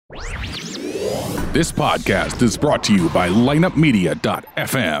This podcast is brought to you by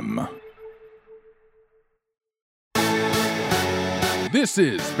lineupmedia.fm. This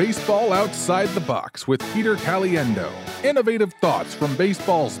is Baseball Outside the Box with Peter Caliendo. Innovative thoughts from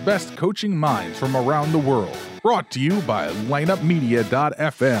baseball's best coaching minds from around the world. Brought to you by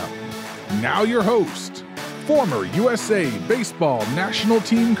lineupmedia.fm. Now your host, former USA Baseball National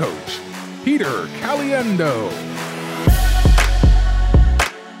Team Coach, Peter Caliendo.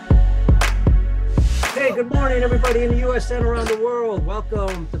 Hey, good morning, everybody in the U.S. and around the world.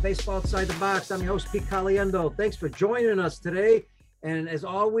 Welcome to Baseball Outside the Box. I'm your host, Pete Caliendo. Thanks for joining us today. And as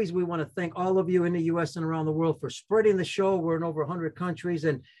always, we want to thank all of you in the U.S. and around the world for spreading the show. We're in over 100 countries,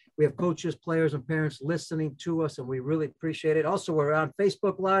 and we have coaches, players, and parents listening to us, and we really appreciate it. Also, we're on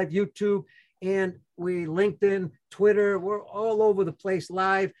Facebook Live, YouTube, and LinkedIn, Twitter. We're all over the place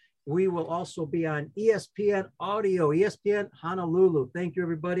live. We will also be on ESPN Audio, ESPN Honolulu. Thank you,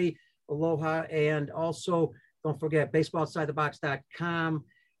 everybody. Aloha. And also, don't forget, baseballoutsidethebox.com.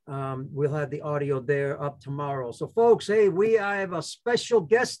 We'll have the audio there up tomorrow. So, folks, hey, I have a special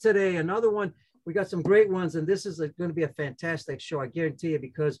guest today. Another one. We got some great ones, and this is going to be a fantastic show, I guarantee you,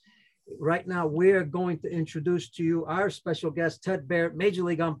 because right now we're going to introduce to you our special guest, Ted Barrett, Major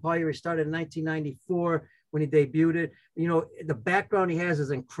League umpire. He started in 1994 when he debuted. You know, the background he has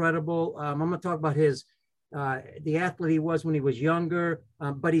is incredible. I'm going to talk about the athlete he was when he was younger,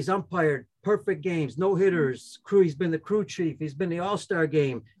 but he's umpired perfect games, no hitters, crew. He's been the crew chief. He's been the All-Star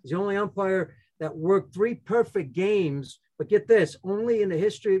game. He's the only umpire that worked 3 perfect games. But get this, only in the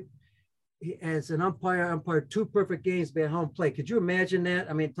history as an umpired 2 perfect games by home plate. Could you imagine that?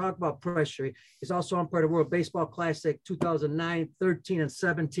 I mean, talk about pressure. He's also umpired the World Baseball Classic 2009, 13, and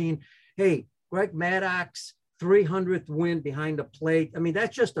 17. Hey, Greg Maddux, 300th win behind the plate. I mean,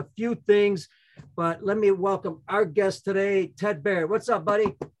 that's just a few things. But let me welcome our guest today, Ted Barrett. What's up,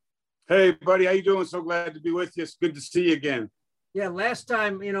 buddy? Hey, buddy. How you doing? So glad to be with you. It's good to see you again. Yeah, last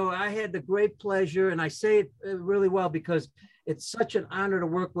time, I had the great pleasure, and I say it really well because it's such an honor to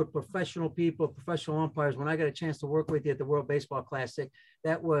work with professional people, professional umpires. When I got a chance to work with you at the World Baseball Classic,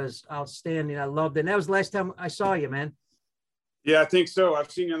 that was outstanding. I loved it. And that was the last time I saw you, man. Yeah, I think so.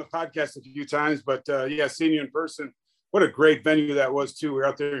 I've seen you on the podcast a few times, but seeing you in person, what a great venue that was too. We were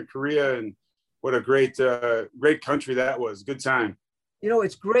out there in Korea, and what a great country that was. Good time.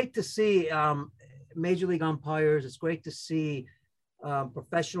 It's great to see Major League umpires. It's great to see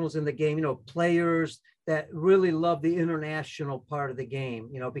professionals in the game, players that really love the international part of the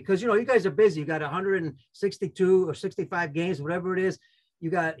game, because, you guys are busy. You got 162 or 65 games, whatever it is. You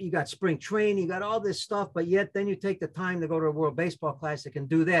got spring training, you got all this stuff, but yet then you take the time to go to a World Baseball Classic and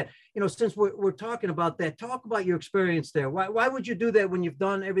do that. Since we're talking about that, talk about your experience there. Why would you do that when you've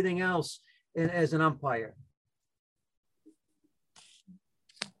done everything else as an umpire?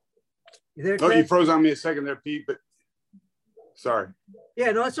 You there, Ted? You froze on me a second there, Pete, but sorry.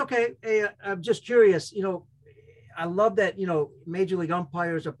 Yeah, no, it's okay. Hey, I'm just curious. I love that, Major League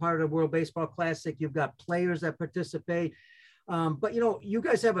umpires are part of the World Baseball Classic. You've got players that participate. But, you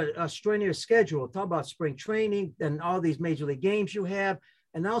guys have a strenuous schedule. Talk about spring training and all these Major League games you have.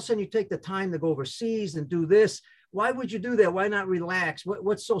 And all of a sudden you take the time to go overseas and do this. Why would you do that? Why not relax?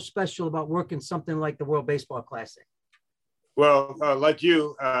 What's so special about working something like the World Baseball Classic? Well, like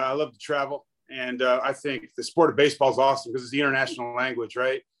you, I love to travel. And I think the sport of baseball is awesome because it's the international language,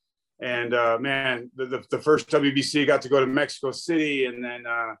 right? And man, the first WBC got to go to Mexico City. And then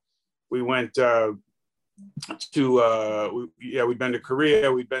we went we've been to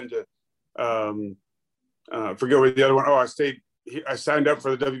Korea. We've been to, forget what the other one. I signed up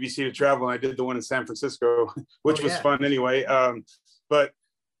for the WBC to travel, and I did the one in San Francisco, which was fun anyway. But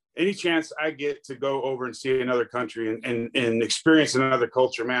any chance I get to go over and see another country and experience another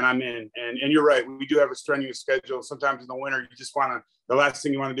culture, man, I'm in. And you're right. We do have a strenuous schedule. Sometimes in the winter, you just the last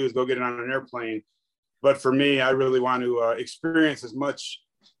thing you want to do is go get on an airplane. But for me, I really want to experience as much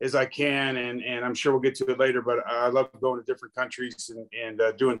as I can. And I'm sure we'll get to it later, but I love going to different countries and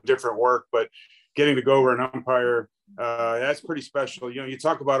doing different work, but getting to go over an umpire, that's pretty special. You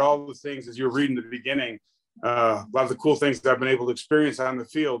talk about all the things as you were reading at the beginning, a lot of the cool things that I've been able to experience on the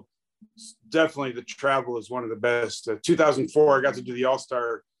field. Definitely the travel is one of the best. 2004, I got to do the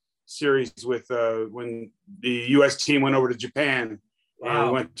All-Star series with when the U.S. team went over to Japan.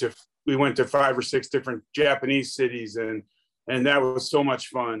 Wow. And we went to 5 or 6 different Japanese cities, and that was so much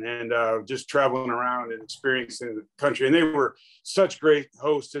fun. And just traveling around and experiencing the country. And they were such great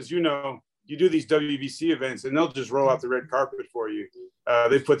hosts. As you know, you do these WBC events and they'll just roll out the red carpet for you.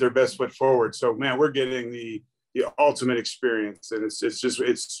 They put their best foot forward. So man, we're getting the ultimate experience, and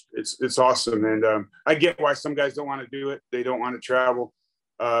it's awesome. And I get why some guys don't want to do it. They don't want to travel.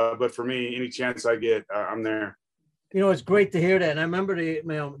 But for me, any chance I get, I'm there. It's great to hear that. And I remember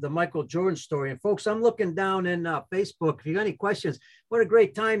the Michael Jordan story. And folks, I'm looking down in Facebook. If you got any questions, what a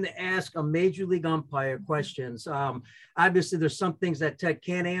great time to ask a major league umpire questions. Obviously, there's some things that Ted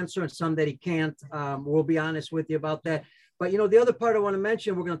can't answer and some that he can't. We'll be honest with you about that. But, the other part I want to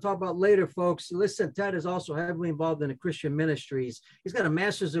mention, we're going to talk about later, folks. Listen, Ted is also heavily involved in the Christian ministries. He's got a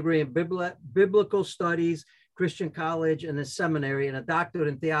master's degree in biblical studies, Christian college, and a seminary, and a doctorate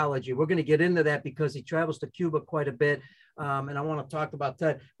in theology. We're going to get into that because he travels to Cuba quite a bit, and I want to talk about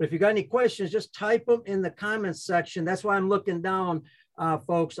that. But if you got any questions, just type them in the comments section. That's why I'm looking down,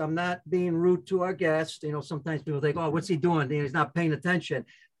 folks. I'm not being rude to our guest. Sometimes people think, oh, what's he doing? He's not paying attention.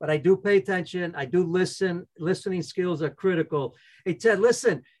 But I do pay attention. I do listen. Listening skills are critical. Hey, Ted,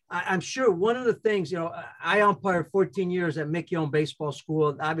 listen, I'm sure one of the things, I umpired 14 years at Mick Young Baseball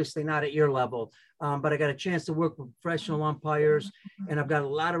School, obviously not at your level, but I got a chance to work with professional umpires, and I've got a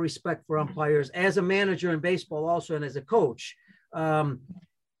lot of respect for umpires as a manager in baseball also, and as a coach.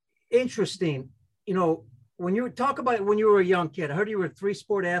 Interesting, when you talk about when you were a young kid, I heard you were a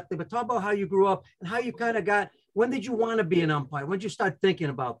 3-sport athlete, but talk about how you grew up and how you kind of when did you want to be an umpire? When did you start thinking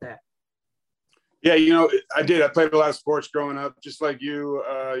about that? Yeah, I did. I played a lot of sports growing up, just like you,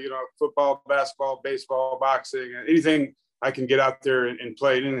 football, basketball, baseball, boxing, anything I can get out there and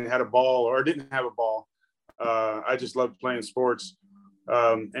play. I didn't have a ball or didn't have a ball. I just loved playing sports.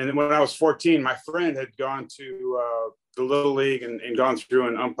 And then when I was 14, my friend had gone to the Little League and gone through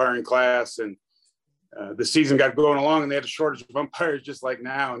an umpiring class. And the season got going along and they had a shortage of umpires just like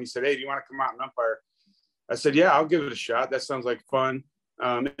now. And he said, hey, do you want to come out and umpire? I said, yeah, I'll give it a shot. That sounds like fun.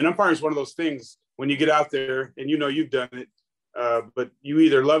 And umpiring is one of those things when you get out there and you've done it, but you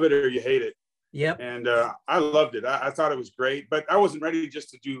either love it or you hate it. Yep. And I loved it. I thought it was great, but I wasn't ready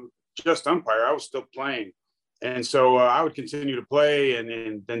just to do just umpire. I was still playing. And so I would continue to play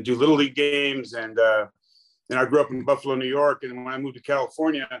and then do Little League games. And I grew up in Buffalo, New York. And when I moved to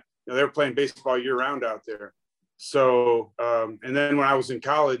California, they were playing baseball year round out there. So, and then when I was in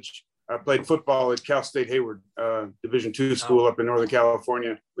college, I played football at Cal State Hayward, Division II school up in Northern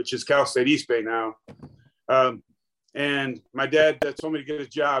California, which is Cal State East Bay now. And my dad told me to get a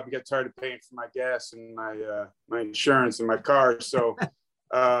job. He got tired of paying for my gas and my insurance and my car. So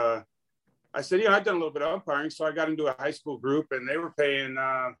I said, I've done a little bit of umpiring. So I got into a high school group and they were paying,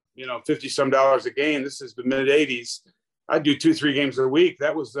 $50-some a game. This is the mid 80s. I'd do 2-3 games a week.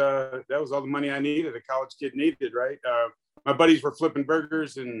 That was all the money I needed. A college kid needed, right? My buddies were flipping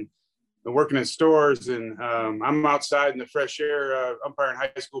burgers and working in stores, and I'm outside in the fresh air umpiring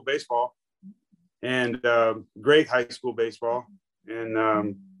high school baseball, and great high school baseball,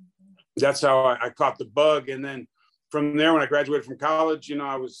 and that's how I caught the bug. And then from there, when I graduated from college,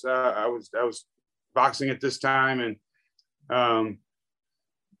 I was boxing at this time, and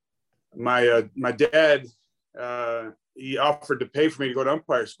my dad he offered to pay for me to go to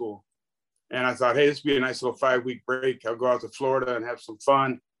umpire school, and I thought, hey, this would be a nice little 5-week break. I'll go out to Florida and have some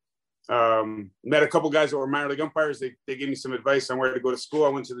fun. Met a couple guys that were minor league umpires. They gave me some advice on where to go to school. I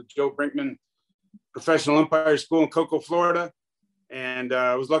went to the Joe Brinkman Professional Umpire School in Cocoa, Florida, and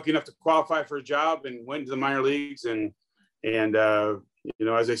I was lucky enough to qualify for a job and went to the minor leagues. And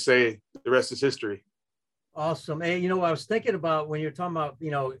as they say, the rest is history. Awesome. Hey, I was thinking about when you're talking about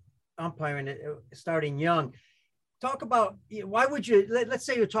umpiring starting young. Talk about why would you? Let's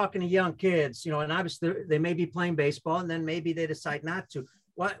say you're talking to young kids, and obviously they may be playing baseball, and then maybe they decide not to.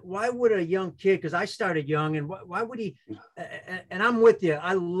 Why would a young kid, because I started young, and why would he, and I'm with you,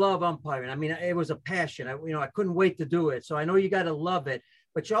 I love umpiring. I mean, it was a passion. I couldn't wait to do it. So I know you got to love it,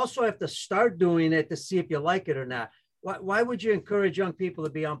 but you also have to start doing it to see if you like it or not. Why would you encourage young people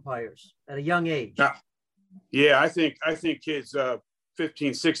to be umpires at a young age? Yeah, I think kids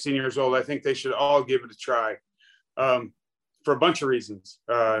 15, 16 years old, I think they should all give it a try for a bunch of reasons.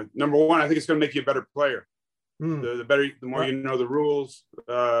 Number one, I think it's going to make you a better player. The more you know the rules.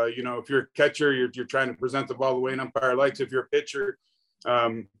 If you're a catcher, you're trying to present the ball the way an umpire likes. If you're a pitcher,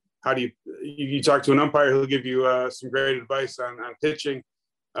 how do you talk to an umpire who'll give you some great advice on pitching.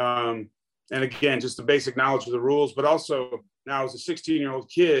 And again, just the basic knowledge of the rules. But also now as a 16-year-old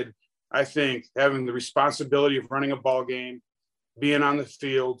kid, I think having the responsibility of running a ball game, being on the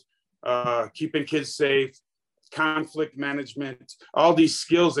field, keeping kids safe, conflict management, all these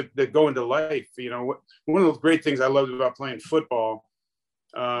skills that go into life. One of the great things I loved about playing football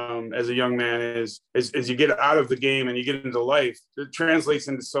as a young man is you get out of the game and you get into life. It translates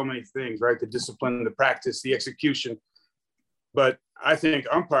into so many things, right? The discipline, the practice, the execution. But I think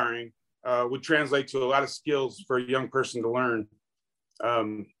umpiring would translate to a lot of skills for a young person to learn.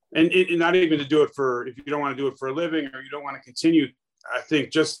 And not even to do it if you don't want to do it for a living or you don't want to continue I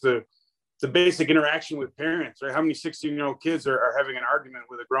think just the basic interaction with parents, right? How many 16-year-old kids are having an argument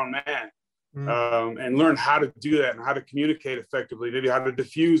with a grown man? And learn how to do that and how to communicate effectively, maybe how to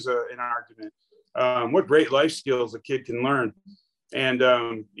diffuse an argument. What great life skills a kid can learn. And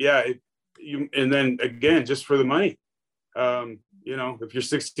and then again, just for the money, if you're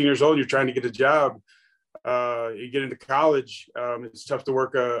 16 years old, you're trying to get a job, you get into college, it's tough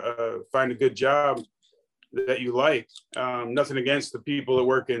to find a good job that you like. Nothing against the people that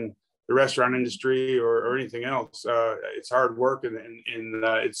work in the restaurant industry or anything else. It's hard work and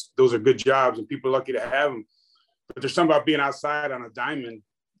those are good jobs and people are lucky to have them. But there's something about being outside on a diamond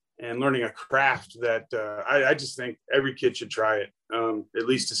and learning a craft that I just think every kid should try it, at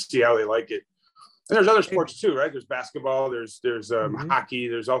least to see how they like it. And there's other sports too, right? There's basketball, there's hockey,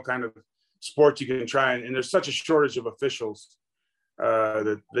 there's all kind of sports you can try. And there's such a shortage of officials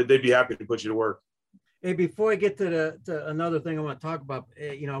that they'd be happy to put you to work. Hey, before I get to another thing I want to talk about,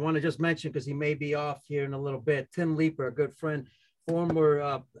 I want to just mention, because he may be off here in a little bit, Tim Leeper, a good friend,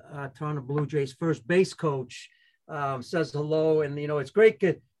 former Toronto Blue Jays first base coach, says hello. And, it's great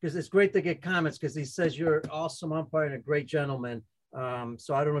because it's great to get comments, because he says you're an awesome umpire and a great gentleman.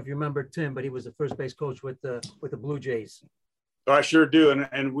 So I don't know if you remember Tim, but he was the first base coach with the Blue Jays. Oh, I sure do.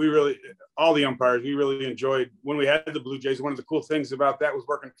 And we really, all the umpires, we really enjoyed when we had the Blue Jays. One of the cool things about that was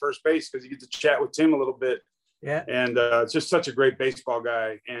working first base, because you get to chat with Tim a little bit. Yeah. And it's just such a great baseball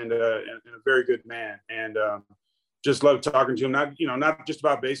guy and a very good man. And just love talking to him. Not just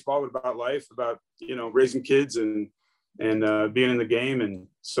about baseball, but about life, about, raising kids and being in the game. And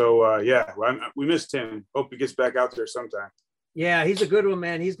so, we miss Tim. Hope he gets back out there sometime. Yeah, he's a good one,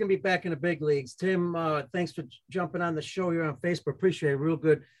 man. He's going to be back in the big leagues. Tim, thanks for jumping on the show here on Facebook. Appreciate it. Real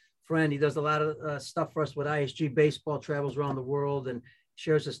good friend. He does a lot of stuff for us with ISG Baseball, travels around the world, and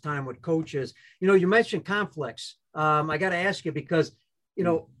shares his time with coaches. You mentioned conflicts. I got to ask you because,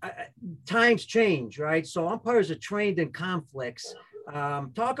 times change, right? So umpires are trained in conflicts.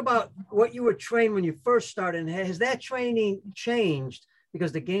 Talk about what you were trained when you first started. And has that training changed?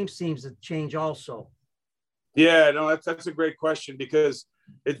 Because the game seems to change also. Yeah, no, that's a great question, because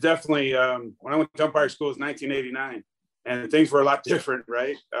it definitely, when I went to umpire school, it was 1989, and things were a lot different,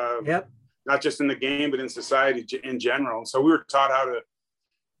 right? Yep. Not just in the game, but in society in general. So we were taught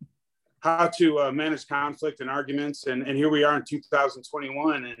how to manage conflict and arguments. And here we are in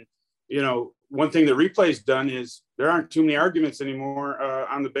 2021. And, one thing that replay's done is there aren't too many arguments anymore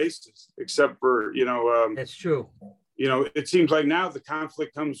on the bases, except for, That's true. It seems like now the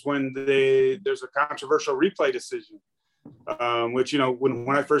conflict comes when there's a controversial replay decision, which,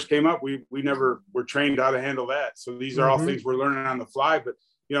 when I first came up, we never were trained how to handle that. So these are all things we're learning on the fly. But,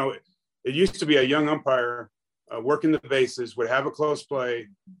 it used to be a young umpire working the bases, would have a close play.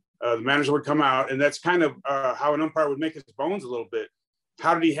 The manager would come out, and that's kind of how an umpire would make his bones a little bit.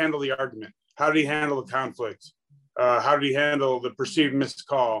 How did he handle the argument? How did he handle the conflict? How did he handle the perceived missed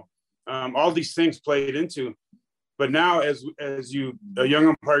call? All these things played into. But now, as a young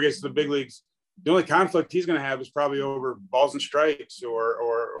umpire gets to the big leagues, the only conflict he's going to have is probably over balls and strikes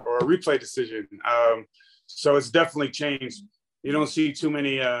or a replay decision. So it's definitely changed. You don't see too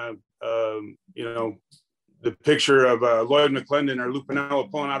many, the picture of Lloyd McClendon or Lou Piniella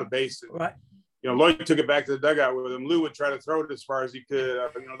pulling out a base. And, right. Lloyd took it back to the dugout with him. Lou would try to throw it as far as he could.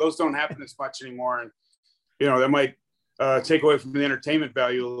 Those don't happen as much anymore, and that might take away from the entertainment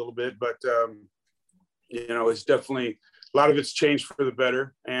value a little bit, but. It's definitely, a lot of it's changed for the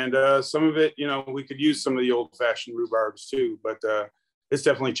better. And some of it, we could use some of the old fashioned rhubarbs too, but it's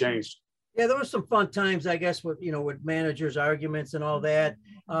definitely changed. Yeah, there were some fun times, I guess, with managers' arguments and all that.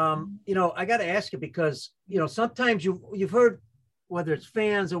 I got to ask you because, sometimes you've heard, whether it's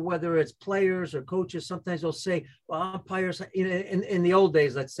fans or whether it's players or coaches, sometimes they'll say, well, umpires, in the old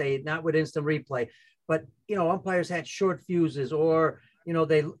days, let's say, not with instant replay, but, umpires had short fuses or,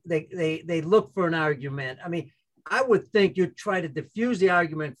 they look for an argument. I mean, I would think you'd try to diffuse the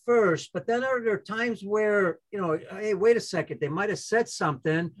argument first, but then are there times where, hey, wait a second, they might have said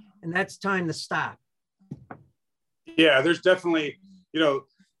something and that's time to stop. Yeah, there's definitely,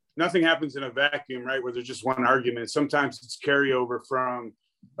 nothing happens in a vacuum, right? Where there's just one argument. Sometimes it's carryover from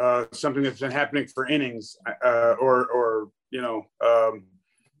something that's been happening for innings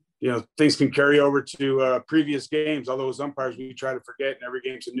things can carry over to previous games. Although as umpires, we try to forget, and every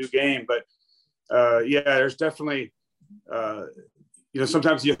game's a new game. But there's definitely,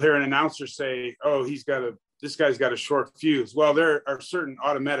 sometimes you hear an announcer say, "Oh, this guy's got a short fuse." Well, there are certain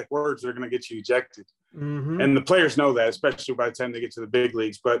automatic words that are going to get you ejected, and the players know that, especially by the time they get to the big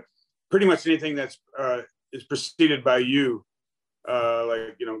leagues. But pretty much anything that's is preceded by you,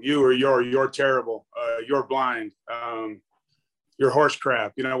 you or you're terrible, you're blind. horse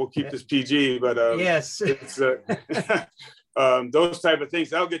crap. We'll keep this PG, but yes, it's those type of things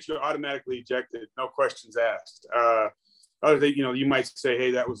that'll get you automatically ejected, no questions asked. Other than, you might say,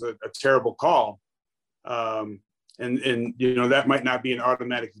 hey, that was a terrible call, and that might not be an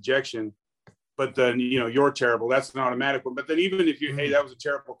automatic ejection, but then you're terrible. That's an automatic one. But then even if you, hey, that was a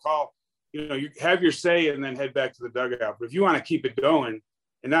terrible call, you have your say and then head back to the dugout. But if you want to keep it going,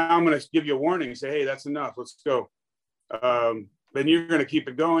 and now I'm going to give you a warning and say, hey, that's enough, let's go. Then you're going to keep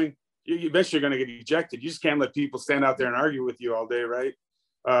it going. You bet you're going to get ejected. You just can't let people stand out there and argue with you all day, right?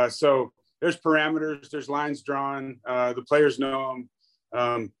 So there's parameters, there's lines drawn. The players know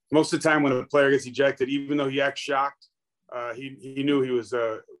them. Most of the time when a player gets ejected, even though he acts shocked, he knew he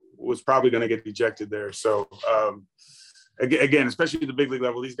was probably going to get ejected there. So again, especially at the big league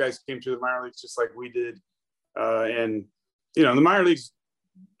level, these guys came to the minor leagues just like we did. And the minor leagues,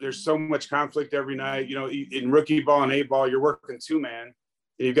 there's so much conflict every night. In rookie ball and A ball, you're working 2-man.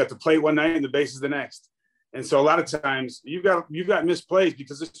 You've got the plate one night and the bases the next. And so a lot of times you've got misplays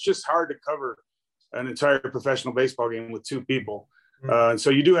because it's just hard to cover an entire professional baseball game with 2 people. And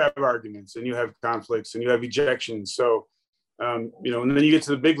so you do have arguments and you have conflicts and you have ejections. So, and then you get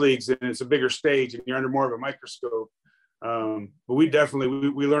to the big leagues and it's a bigger stage and you're under more of a microscope. But we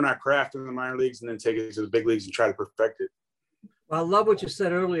learn our craft in the minor leagues and then take it to the big leagues and try to perfect it. Well, I love what you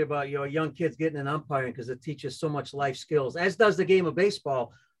said earlier about young kids getting an umpiring because it teaches so much life skills, as does the game of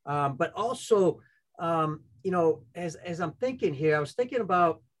baseball. But also, as I'm thinking here, I was thinking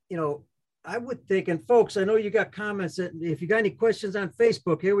about, I would think, and folks, I know you got comments. If you got any questions on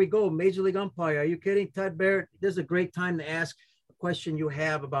Facebook, here we go. Major League umpire. Are you kidding, Ted Barrett? This is a great time to ask a question you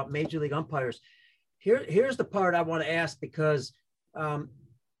have about Major League umpires. Here's the part I want to ask because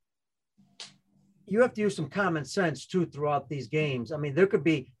you have to use some common sense too throughout these games. I mean, there could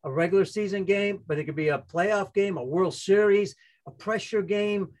be a regular season game, but it could be a playoff game, a World Series, a pressure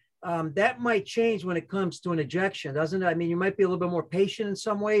game. That might change when it comes to an ejection, doesn't it? I mean, you might be a little bit more patient in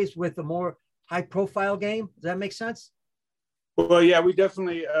some ways with a more high profile game. Does that make sense? Well, yeah, we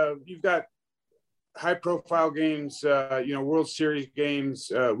definitely, you've got high profile games, World Series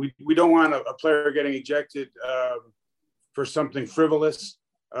games. We don't want a player getting ejected for something frivolous.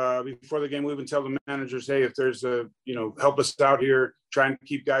 Before the game, we even tell the managers, hey, if there's help us out here, trying to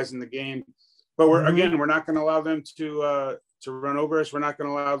keep guys in the game. But we're not going to allow them to run over us. We're not going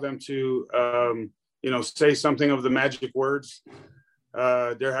to allow them to, say something of the magic words.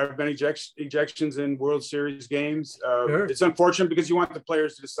 There have been ejections in World Series games. Sure. It's unfortunate because you want the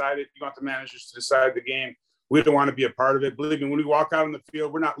players to decide it. You want the managers to decide the game. We don't want to be a part of it. Believe me, when we walk out on the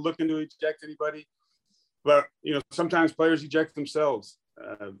field, we're not looking to eject anybody. But, sometimes players eject themselves.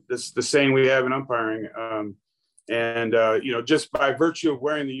 That's the saying we have in umpiring. Just by virtue of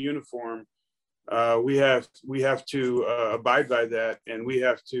wearing the uniform, we have to abide by that, and we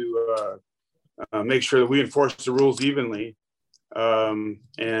have to make sure that we enforce the rules evenly.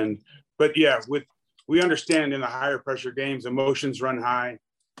 We understand in the higher pressure games, emotions run high.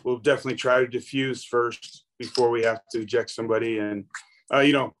 We'll definitely try to diffuse first before we have to eject somebody. And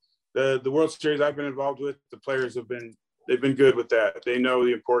the World Series I've been involved with, the players they've been good with that. They know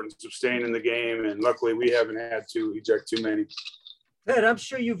the importance of staying in the game, and luckily we haven't had to eject too many. Ted, I'm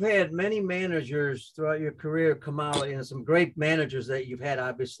sure you've had many managers throughout your career come out, some great managers that you've had,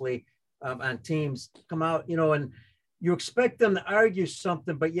 obviously, on teams come out, and you expect them to argue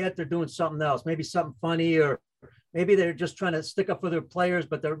something, but yet they're doing something else, maybe something funny, or maybe they're just trying to stick up for their players,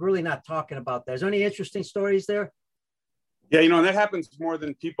 but they're really not talking about that. Is there any interesting stories there? Yeah, and that happens more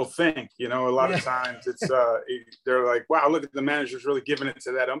than people think. A lot of times it's they're like, wow, look at the manager's really giving it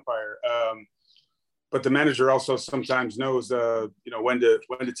to that umpire. But the manager also sometimes knows, when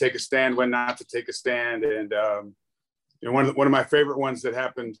to take a stand, when not to take a stand. And one of my favorite ones that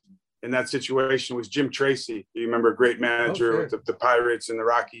happened in that situation was Jim Tracy. You remember, a great manager with the Pirates and the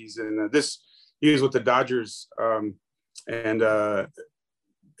Rockies, and he was with the Dodgers.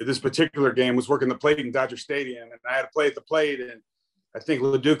 This particular game was working the plate in Dodger Stadium, and I had to play at the plate, and I think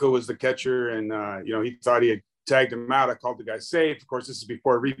LaDuca was the catcher, and he thought he had tagged him out. I called the guy safe. Of course, this is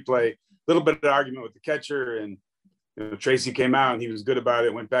before replay. A little bit of argument with the catcher, and Tracy came out and he was good about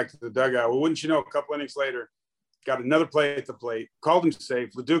it. Went back to the dugout. Well, wouldn't you know, a couple innings later, got another play at the plate, called him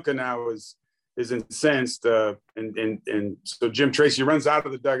safe. LaDuca now is incensed, and so Jim Tracy runs out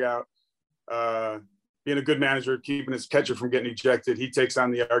of the dugout. Being a good manager, keeping his catcher from getting ejected, he takes on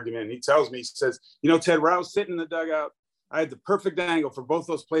the argument. And he tells me, he says, Ted, where I was sitting in the dugout, I had the perfect angle for both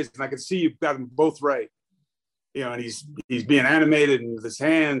those plays, and I could see you've got them both right. And he's being animated and with his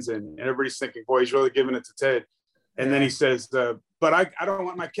hands, and everybody's thinking, boy, he's really giving it to Ted. And then he says, but I don't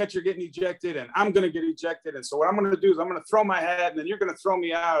want my catcher getting ejected, and I'm going to get ejected. And so what I'm going to do is I'm going to throw my hat, and then you're going to throw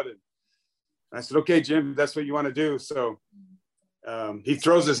me out. And I said, okay, Jim, that's what you want to do. So he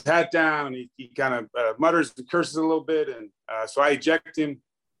throws his hat down. He kind of mutters and curses a little bit. And so I eject him.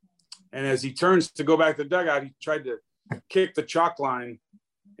 And as he turns to go back to the dugout, he tried to kick the chalk line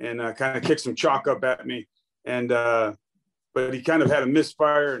and kind of kick some chalk up at me. And but he kind of had a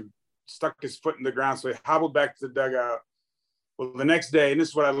misfire and stuck his foot in the ground. So he hobbled back to the dugout. Well, the next day, and this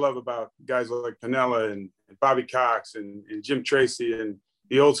is what I love about guys like Piniella and Bobby Cox and Jim Tracy and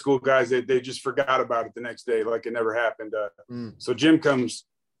the old school guys, they just forgot about it the next day like it never happened. So Jim comes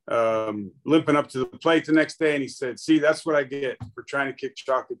limping up to the plate the next day, and he said, see, that's what I get for trying to kick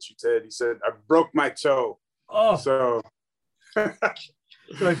chalk at you, Ted. He said, I broke my toe. Oh. So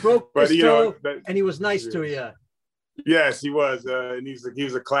he broke his toe, and he was nice to you. Yes, he was. And he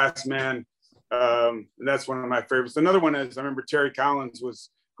was a class man. And that's one of my favorites. Another one is, I remember Terry Collins was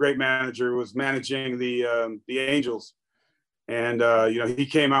great manager, was managing the Angels. And, he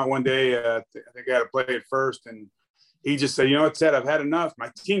came out one day, I think I had to play at first. And he just said, you know what, Ted, I've had enough.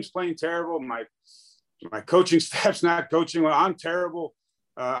 My team's playing terrible. My coaching staff's not coaching well. I'm terrible.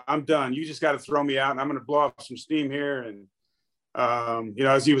 I'm done. You just got to throw me out, and I'm going to blow off some steam here. And,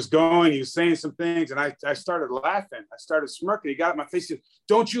 as he was going, he was saying some things, and I started laughing. I started smirking. He got in my face and said,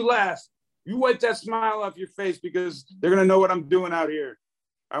 don't you laugh. You wipe that smile off your face because they're going to know what I'm doing out here.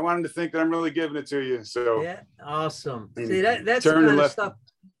 I want them to think that I'm really giving it to you. So yeah, awesome. See, that's the kind of stuff.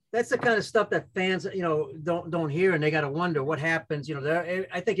 That's the kind of stuff that fans, don't hear, and they got to wonder what happens.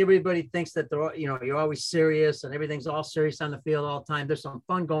 I think everybody thinks that you're always serious and everything's all serious on the field all the time. There's some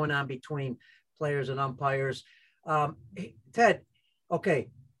fun going on between players and umpires. Ted, okay,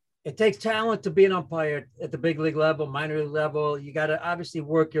 it takes talent to be an umpire at the big league level, minor league level. You got to obviously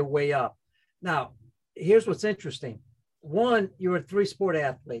work your way up. Now, here's what's interesting. 1, you're a 3-sport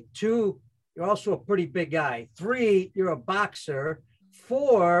athlete. 2, you're also a pretty big guy. 3, you're a boxer.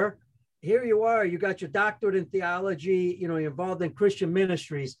 4, here you are. You got your doctorate in theology. You're involved in Christian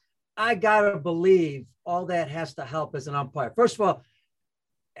ministries. I got to believe all that has to help as an umpire. First of all,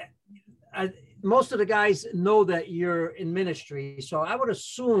 most of the guys know that you're in ministry. So I would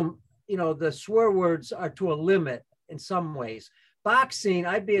assume, the swear words are to a limit in some ways. Boxing,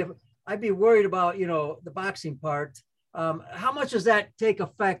 I'd be worried about, the boxing part. How much does that take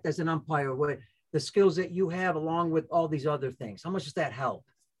effect as an umpire with the skills that you have along with all these other things? How much does that help?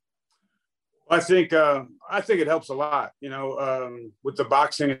 I think it helps a lot, with the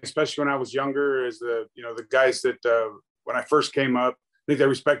boxing, especially when I was younger, as the guys that when I first came up, I think they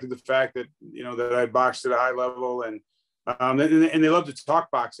respected the fact that, that I boxed at a high level, and they love to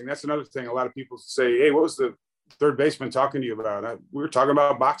talk boxing. That's another thing. A lot of people say, hey, what was the third baseman talking to you about? We were talking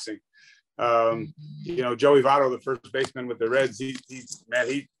about boxing. Joey Votto, the first baseman with the Reds, he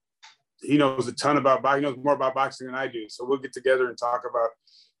knows a ton about boxing. He knows more about boxing than I do. So we'll get together and talk about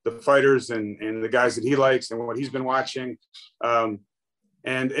the fighters and the guys that he likes and what he's been watching.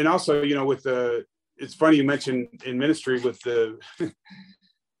 And also, it's funny you mentioned in ministry with the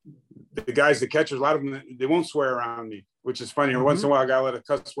guys, the catchers, a lot of them, they won't swear around me, which is funny. Mm-hmm. Once in a while, I got to let a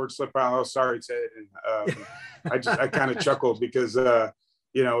cuss word slip out. Oh, sorry, Ted. And I kind of chuckled because,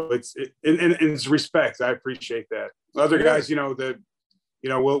 it's respect. I appreciate that. Other guys,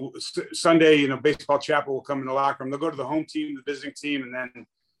 Sunday, baseball chapel will come in the locker room. They'll go to the home team, the visiting team, and then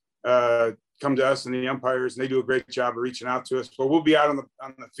come to us and the umpires, and they do a great job of reaching out to us. But we'll be out on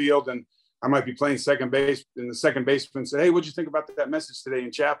the field, and I might be playing second base, and the second baseman said, hey, what'd you think about that message today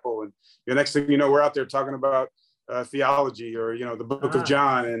in chapel? And the next thing you know, we're out there talking about theology or, the book of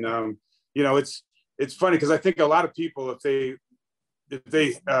John. And, it's funny because I think a lot of people, if they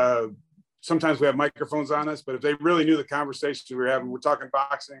sometimes we have microphones on us, but if they really knew the conversation we were having, we're talking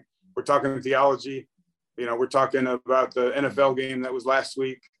boxing, we're talking theology, we're talking about the NFL game that was last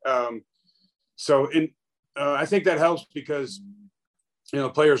week. I think that helps because,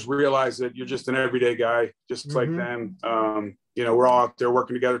 players realize that you're just an everyday guy, just mm-hmm. like them. We're all out there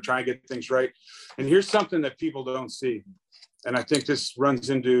working together, trying to get things right. And here's something that people don't see. And I think this runs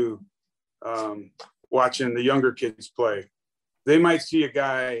into watching the younger kids play. They might see a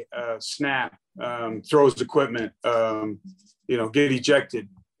guy snap, throw his equipment, get ejected,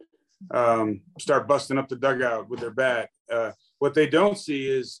 start busting up the dugout with their bat. What they don't see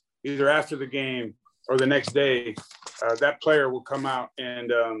is either after the game or the next day, that player will come out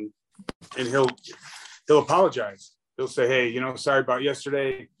and he'll apologize. He'll say, hey, sorry about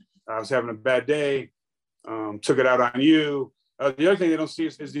yesterday. I was having a bad day. Took it out on you. The other thing they don't see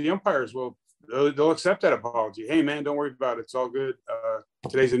is the umpires they'll accept that apology. Hey, man, don't worry about it. It's all good.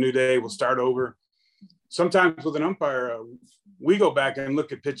 Today's a new day. We'll start over. Sometimes with an umpire, we go back and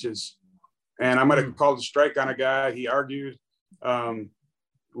look at pitches, and I might have called a strike on a guy. He argued.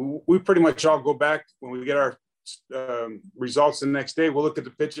 We pretty much all go back when we get our results the next day. We'll look at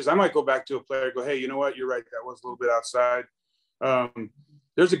the pitches. I might go back to a player and go, hey, you know what? You're right. That was a little bit outside.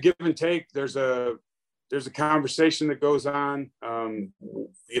 There's a give and take. There's a conversation that goes on.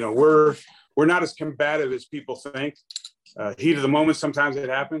 We're not as combative as people think. Heat of the moment, sometimes it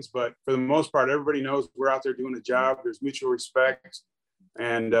happens, but for the most part, everybody knows we're out there doing a job. There's mutual respect,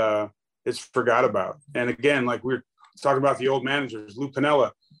 and it's forgot about. And again, like we're talking about the old managers, Lou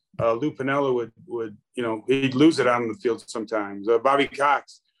Piniella. Lou Piniella would he'd lose it out on the field sometimes. Bobby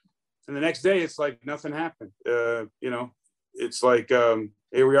Cox, and the next day it's like nothing happened. It's like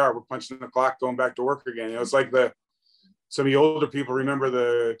here we are, we're punching the clock, going back to work again. It's like some of the older people remember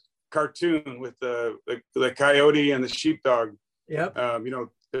the cartoon with the coyote and the sheepdog. Yep.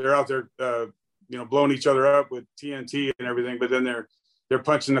 They're out there blowing each other up with TNT and everything, but then they're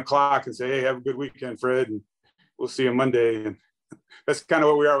punching the clock and say, hey, have a good weekend, Fred, and we'll see you Monday. And that's kind of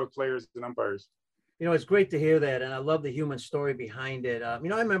what we are with players and umpires. It's great to hear that, and I love the human story behind it. I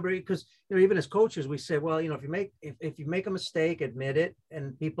remember because even as coaches, we say, well, if you make a mistake, admit it,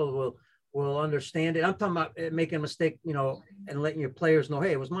 and people will understand it. I'm talking about making a mistake, and letting your players know,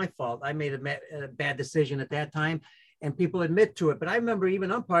 hey, it was my fault. I made a bad decision at that time, and people admit to it. But I remember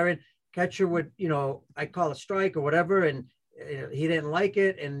even umpiring, catcher would, I call a strike or whatever, and he didn't like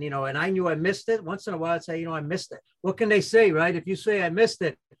it, and and I knew I missed it. Once in a while, I'd say, I missed it. What can they say, right? If you say I missed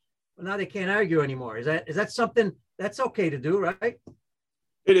it, well, now they can't argue anymore. Is that something that's okay to do, right?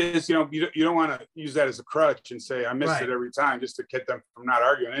 It is. You don't want to use that as a crutch and say I missed it every time just to get them from not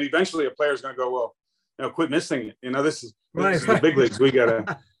arguing. And eventually, a player's going to go, well, quit missing it. This is the big leagues. We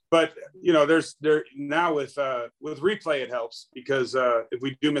gotta. But there's now with replay, it helps because if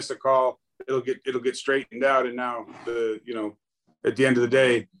we do miss a call, it'll get straightened out. And now at the end of the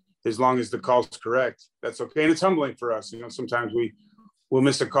day, as long as the call's correct, that's okay. And it's humbling for us. Sometimes we'll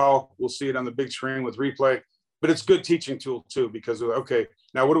miss a call. We'll see it on the big screen with replay, but it's a good teaching tool too, because okay,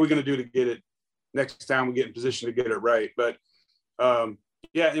 now what are we going to do to get it next time we get in position to get it right? But and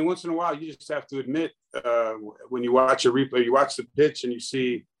once in a while, you just have to admit when you watch a replay, you watch the pitch and you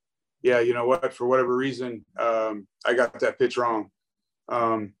see, you know what, for whatever reason, I got that pitch wrong.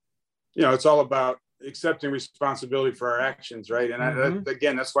 It's all about accepting responsibility for our actions, right? And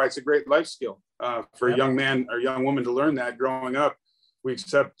again, that's why it's a great life skill for a young man or young woman to learn that growing up. We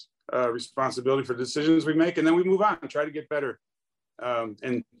accept responsibility for the decisions we make, and then we move on and try to get better.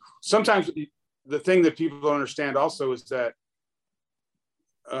 And sometimes the thing that people don't understand also is that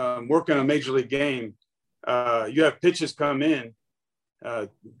working a major league game, you have pitches come in.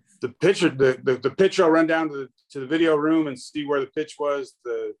 The pitcher will run down to the video room and see where the pitch was.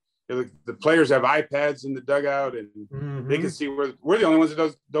 The players have iPads in the dugout, and they can see where. We're the only ones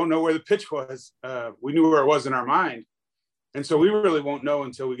that don't know where the pitch was. We knew where it was in our mind, and so we really won't know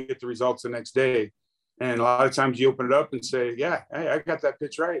until we get the results the next day. And a lot of times you open it up and say, "Yeah, hey, I got that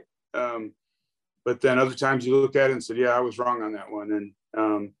pitch right." But then other times you look at it and say, "Yeah, I was wrong on that one."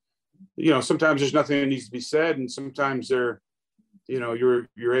 And sometimes there's nothing that needs to be said, and sometimes you're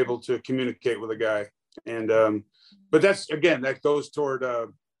able to communicate with a guy. And but that goes toward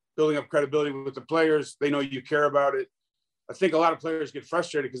building up credibility with the players. They know you care about it. I think a lot of players get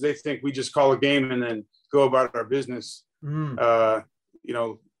frustrated because they think we just call a game and then go about our business, not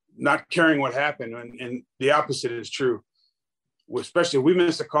caring what happened. And the opposite is true. Especially if we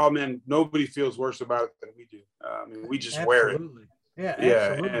miss a call, man, nobody feels worse about it than we do. We just Absolutely. wear it. Yeah,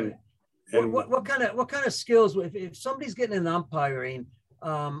 absolutely. And what kind of skills, if somebody's getting into umpiring,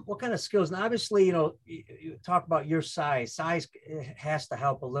 what kind of skills? And obviously, you talk about your size. Size has to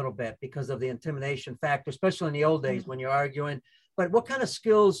help a little bit because of the intimidation factor, especially in the old days when you're arguing. But what kind of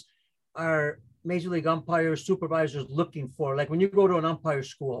skills are Major League umpires, supervisors looking for? Like when you go to an umpire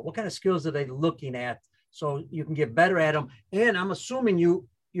school, what kind of skills are they looking at so you can get better at them? And I'm assuming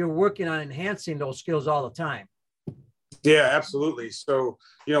you're working on enhancing those skills all the time. Yeah, absolutely. So,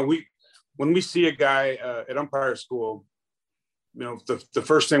 when we see a guy at umpire school, the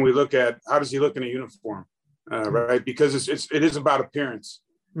first thing we look at, how does he look in a uniform, right? Because it is about appearance.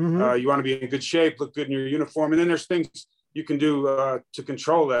 Mm-hmm. You want to be in good shape, look good in your uniform. And then there's things you can do to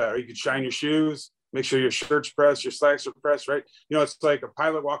control that. Or you can shine your shoes, make sure your shirt's pressed, your slacks are pressed, right? It's like a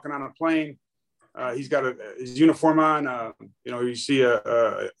pilot walking on a plane. He's got his uniform on. You see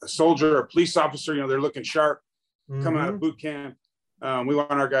a soldier, a police officer, they're looking sharp coming out of boot camp. We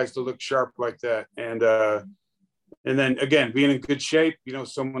want our guys to look sharp like that. And then again, being in good shape,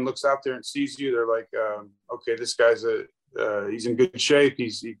 someone looks out there and sees you, they're like, okay, this guy's he's in good shape.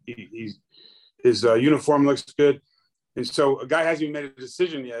 His uniform looks good. And so a guy hasn't even made a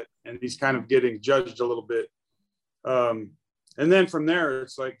decision yet, and he's kind of getting judged a little bit. And then from there,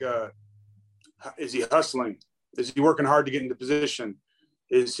 it's like, is he hustling? Is he working hard to get into position?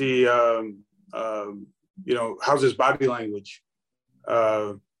 Is he, how's his body language?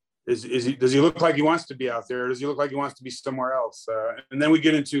 Does he look like he wants to be out there? Does he look like he wants to be somewhere else? And then we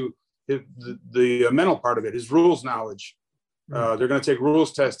get into the mental part of it, his rules knowledge. They're going to take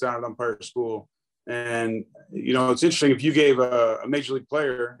rules tests down at umpire school. And, it's interesting. If you gave a major league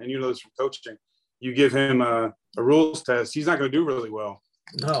player, and you know this from coaching, you give him a rules test, he's not going to do really well.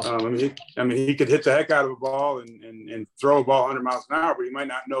 No. He could hit the heck out of a ball and throw a ball 100 miles an hour, but he might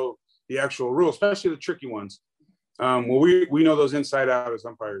not know the actual rules, especially the tricky ones. We know those inside out as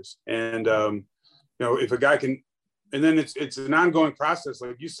umpires. And, if a guy can, and then it's an ongoing process.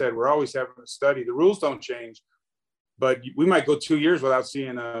 Like you said, we're always having to study. The rules don't change, but we might go 2 years without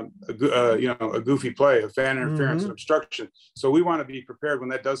seeing a goofy play, a fan interference, an obstruction. So we want to be prepared when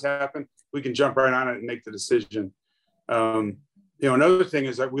that does happen. We can jump right on it and make the decision. Another thing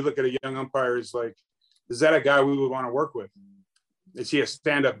is that we look at a young umpire as like, is that a guy we would want to work with? Is he a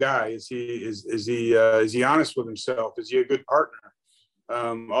stand-up guy? Is he honest with himself? Is he a good partner?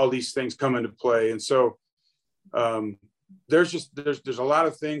 All these things come into play, and so there's a lot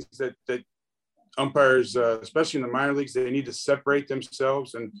of things that umpires, especially in the minor leagues, they need to separate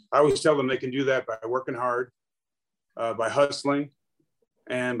themselves. And I always tell them they can do that by working hard, by hustling,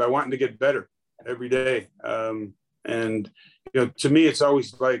 and by wanting to get better every day. To me, it's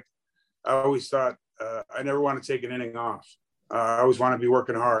always like, I always thought I never want to take an inning off. I always want to be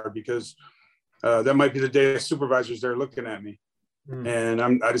working hard, because that might be the day a supervisor's there looking at me. And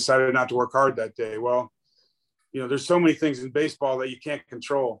I decided not to work hard that day. Well, there's so many things in baseball that you can't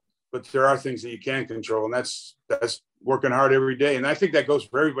control, but there are things that you can control. And that's working hard every day. And I think that goes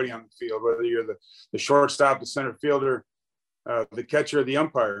for everybody on the field, whether you're the shortstop, the center fielder, the catcher, the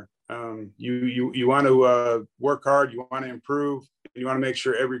umpire. You want to work hard, you want to improve, you want to make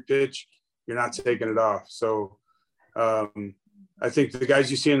sure every pitch you're not taking it off. So I think the guys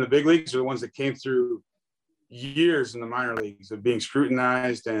you see in the big leagues are the ones that came through years in the minor leagues of being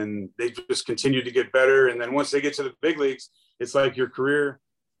scrutinized, and they just continue to get better. And then once they get to the big leagues, it's like your career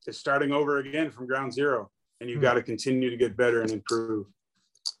is starting over again from ground zero, and you've got to continue to get better and improve.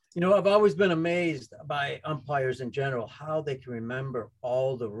 I've always been amazed by umpires in general, how they can remember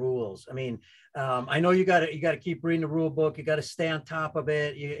all the rules. I mean, I know you got to keep reading the rule book. You got to stay on top of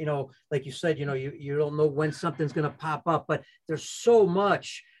it. Like you said, you don't know when something's going to pop up, but there's so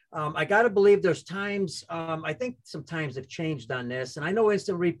much. I got to believe there's times, I think sometimes they've changed on this, and I know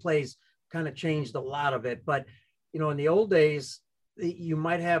instant replays kind of changed a lot of it, but in the old days, you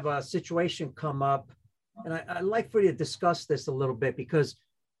might have a situation come up, and I'd like for you to discuss this a little bit, because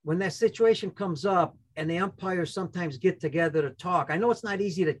when that situation comes up and the umpires sometimes get together to talk, I know it's not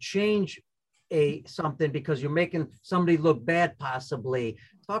easy to change something because you're making somebody look bad, possibly.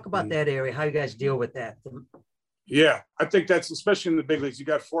 Talk about that area, how you guys deal with that. Yeah, I think that's, especially in the big leagues, you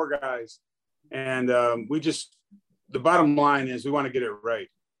got 4 guys, and the bottom line is we want to get it right.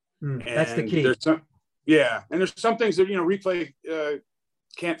 That's the key. And there's some things that, replay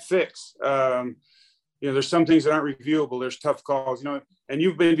can't fix. There's some things that aren't reviewable. There's tough calls, and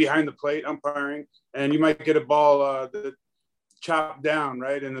you've been behind the plate umpiring, and you might get a ball that chopped down,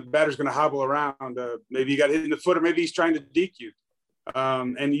 right? And the batter's going to hobble around. Maybe you got hit in the foot, or maybe he's trying to deke you.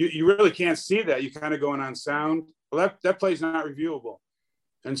 And you really can't see that. You're kind of going on sound. Well, that play's not reviewable.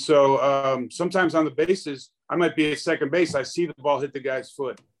 And so sometimes on the bases, I might be at second base. I see the ball hit the guy's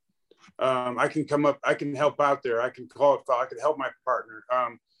foot. I can come up. I can help out there. I can call it foul. I can help my partner.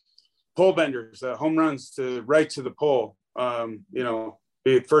 Pole benders, home runs right to the pole.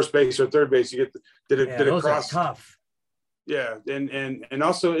 Be it first base or third base, you get did it cross? Are tough. Yeah, and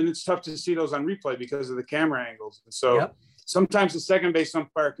also it's tough to see those on replay because of the camera angles. And so sometimes the second base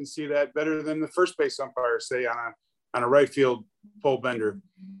umpire can see that better than the first base umpire, say on a right field pole bender.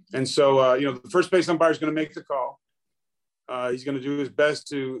 And so the first base umpire is going to make the call. He's going to do his best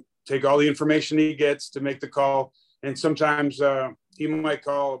to take all the information he gets to make the call. And sometimes he might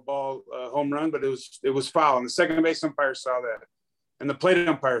call a ball home run, but it was foul. And the second base umpire saw that, and the plate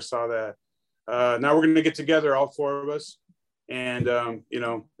umpire saw that. Now we're going to get together, all 4 of us, and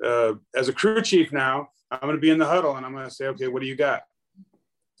as a crew chief now, I'm going to be in the huddle, and I'm going to say, okay, what do you got?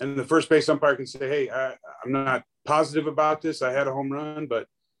 And the first base umpire can say, hey, I'm not positive about this. I had a home run, but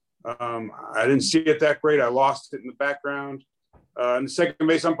I didn't see it that great. I lost it in the background. And the second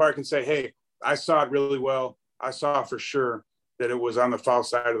base umpire can say, hey, I saw it really well. I saw for sure that it was on the foul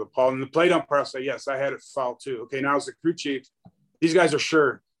side of the ball. And the plate umpire will say, yes, I had it foul too. Okay, now as the crew chief, these guys are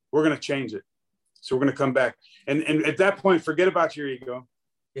sure we're going to change it. So we're going to come back. And at that point, forget about your ego.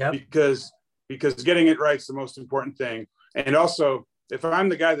 Yeah. Because getting it right is the most important thing. And also, if I'm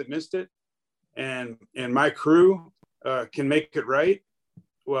the guy that missed it and my crew can make it right,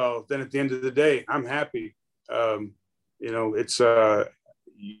 well, then at the end of the day, I'm happy. It's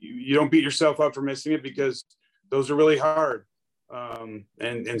you don't beat yourself up for missing it, because those are really hard.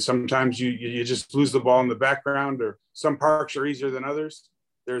 And sometimes you just lose the ball in the background, or some parks are easier than others.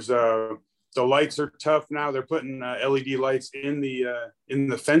 There's the lights are tough now. They're putting LED lights in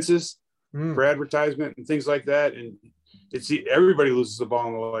the fences for advertisement and things like that. And everybody loses the ball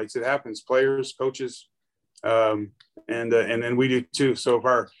in the lights. It happens, players, coaches, and then we do too. So if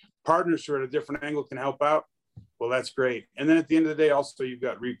our partners who are at a different angle can help out, well, that's great. And then at the end of the day, also, you've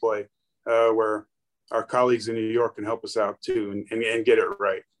got replay, where our colleagues in New York can help us out too, and get it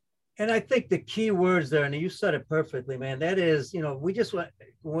right. And I think the key words there, and you said it perfectly, man, that is, we just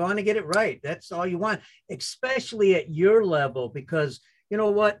want to get it right. That's all you want, especially at your level, because you know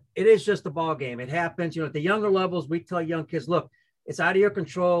what? It is just a ball game. It happens. At the younger levels, we tell young kids, look, it's out of your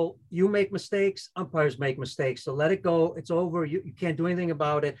control. You make mistakes. Umpires make mistakes. So let it go. It's over. You can't do anything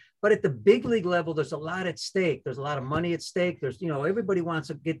about it. But at the big league level, there's a lot at stake. There's a lot of money at stake. There's, everybody wants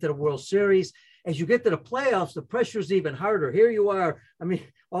to get to the World Series. As you get to the playoffs, the pressure is even harder. Here you are. I mean,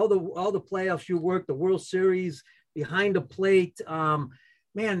 all the playoffs you work, the World Series, behind the plate,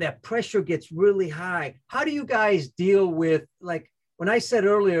 man, that pressure gets really high. How do you guys deal with, like, when I said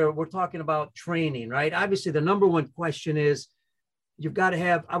earlier, we're talking about training, right? Obviously, the number one question is, you've got to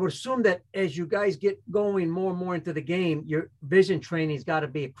have, I would assume that as you guys get going more and more into the game, your vision training has got to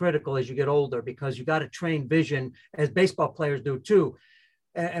be critical as you get older, because you got to train vision, as baseball players do too.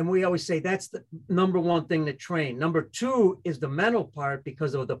 And we always say that's the number one thing to train. Number two is the mental part,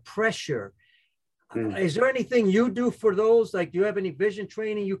 because of the pressure. Is there anything you do for those? Like, do you have any vision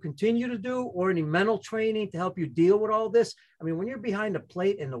training you continue to do, or any mental training to help you deal with all this? I mean, when you're behind the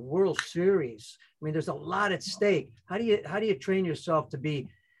plate in the World Series, I mean, there's a lot at stake. How do you train yourself to be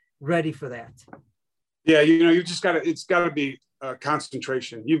ready for that? Yeah, you just got to, it's got to be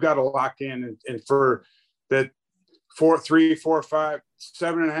concentration. You've got to lock in, and for that 3, 4, 5,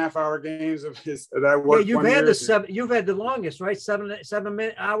 7.5 hour games of his that I worked. Yeah, you've had the longest, right?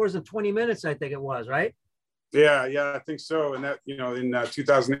 7 hours and 20 minutes, I think it was, right? Yeah, I think so. And that, in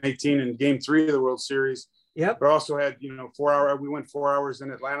 2018 in Game 3 of the World Series. Yep. We also had, 4 hour. We went 4 hours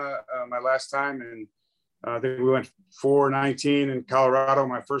in Atlanta my last time, and I think we went 4:19 in Colorado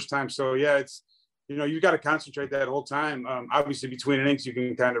my first time. So yeah, it's you got to concentrate that whole time. Obviously, between innings, you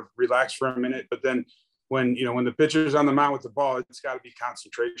can kind of relax for a minute, but then when the pitcher's on the mound with the ball, it's got to be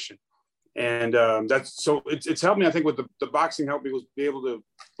concentration. And that's, so it's helped me, I think, with the boxing helped me was be able to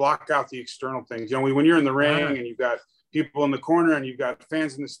block out the external things. When you're in the ring and you've got people in the corner and you've got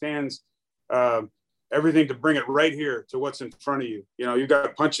fans in the stands, everything to bring it right here to what's in front of you. You've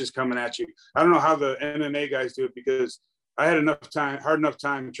got punches coming at you. I don't know how the MMA guys do it, because I had hard enough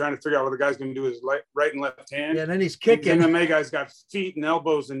time trying to figure out what the guy's going to do with his right and left hand. Yeah, and then he's kicking. The MMA guys got feet and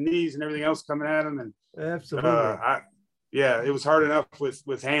elbows and knees and everything else coming at him. And absolutely. It was hard enough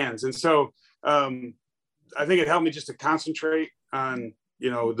with hands. And so I think it helped me just to concentrate on,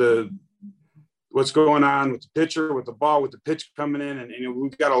 what's going on with the pitcher, with the ball, with the pitch coming in. And,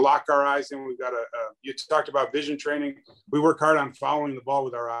 we've got to lock our eyes in. We've got to, you talked about vision training. We work hard on following the ball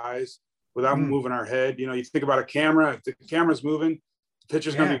with our eyes without moving our head. You think about a camera, if the camera's moving, the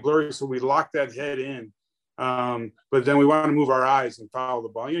pitcher's going to be blurry. So we lock that head in. But then we want to move our eyes and follow the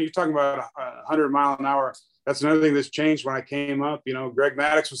ball. You're talking about 100 mile an hour. That's another thing that's changed when I came up. Greg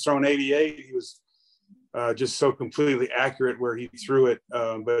Maddux was throwing 88. He was just so completely accurate where he threw it.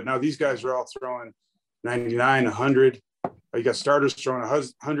 But now these guys are all throwing 99, 100. You got starters throwing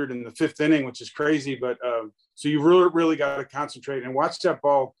 100 in the 5th inning, which is crazy. But so you really got to concentrate and watch that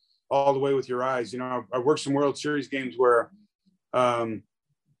ball all the way with your eyes. I worked some World Series games where, the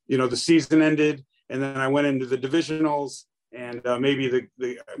season ended, and then I went into the divisionals, and maybe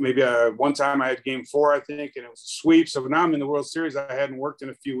one time I had Game 4, I think, and it was a sweep. So now I'm in the World Series. I hadn't worked in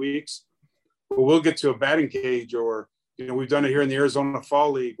a few weeks. But we'll get to a batting cage, or we've done it here in the Arizona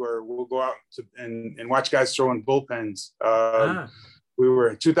Fall League, where we'll go out and watch guys throwing bullpens. We were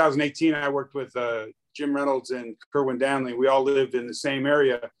in 2018. I worked with Jim Reynolds and Kerwin Danley. We all lived in the same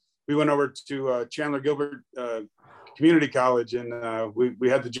area. We went over to Chandler Gilbert Community College, and we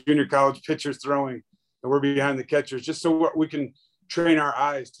had the junior college pitchers throwing, and we're behind the catchers, just so we can train our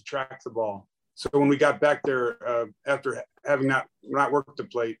eyes to track the ball. So when we got back there after having not worked the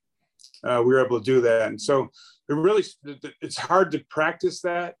plate, we were able to do that. And so it's hard to practice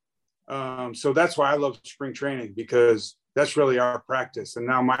that. So that's why I love spring training, because that's really our practice. And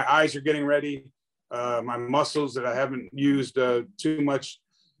now my eyes are getting ready. my muscles that I haven't used too much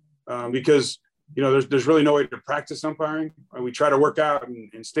because, you know, there's really no way to practice umpiring. We try to work out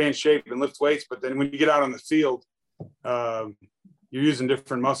and stay in shape and lift weights, but then when you get out on the field, you're using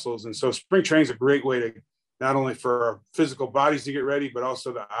different muscles. And so spring training is a great way to, not only for our physical bodies to get ready, but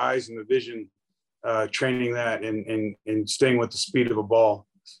also the eyes and the vision, training that and staying with the speed of a ball.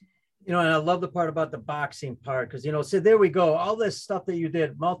 You know, and I love the part about the boxing part, because, you know, so there we go. All this stuff that you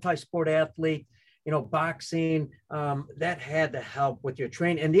did, multi-sport athlete, you know, boxing, that had to help with your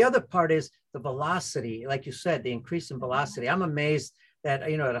training. And the other part is the velocity. Like you said, the increase in velocity. I'm amazed that,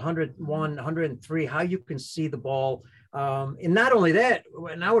 you know, at 101, 103, how you can see the ball. And not only that,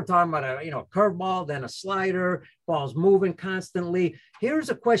 now we're talking about a curveball, then a slider, balls moving constantly.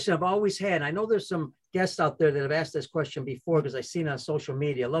 Here's a question I've always had. I know there's some guests out there that have asked this question before because I've seen it on social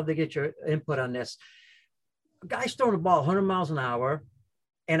media. I'd love to get your input on this. A guy's throwing a ball 100 miles an hour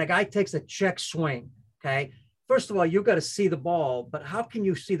and a guy takes a check swing. Okay. First of all, you've got to see the ball, but how can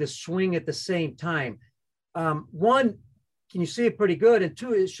you see the swing at the same time? One, can you see it pretty good? And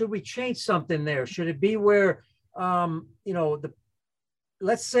two, should we change something there? Should it be where, you know,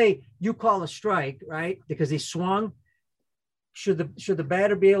 let's say you call a strike, right? Because he swung. Should the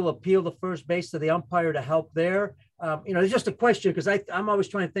batter be able to appeal the first base to the umpire to help there? You know, it's just a question because I'm always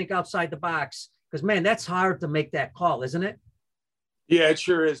trying to think outside the box because, man, that's hard to make that call, isn't it? Yeah, it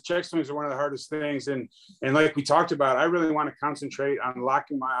sure is. Check swings are one of the hardest things. And like we talked about, I really want to concentrate on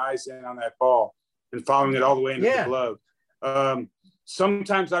locking my eyes in on that ball and following it all the way into the glove.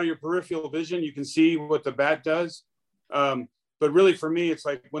 Sometimes out of your peripheral vision, you can see what the bat does. But really for me, it's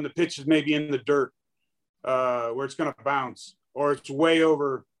like when the pitch is maybe in the dirt where it's going to bounce or it's way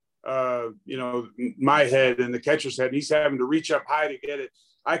over, you know, my head and the catcher's head. And he's having to reach up high to get it.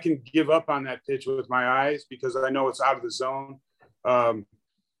 I can give up on that pitch with my eyes because I know it's out of the zone. And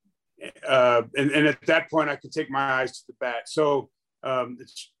at that point, I can take my eyes to the bat. So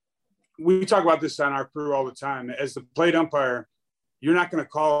we talk about this on our crew all the time. As the plate umpire, you're not going to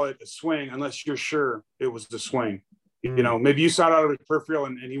call it a swing unless you're sure it was the swing. You know, maybe you saw it out of his peripheral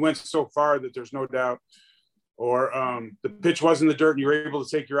and he went so far that there's no doubt. Or the pitch was in the dirt and you were able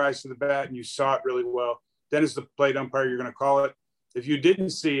to take your eyes to the bat and you saw it really well. Then as the plate umpire, you're going to call it. If you didn't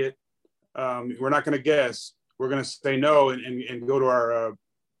see it, we're not going to guess. We're going to say no and go to our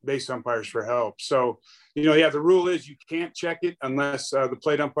base umpires for help. So, you know, the rule is you can't check it unless the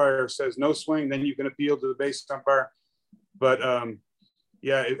plate umpire says no swing, then you can appeal to the base umpire. But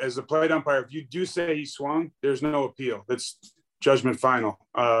yeah, as a plate umpire, if you do say he swung, there's no appeal. That's judgment final.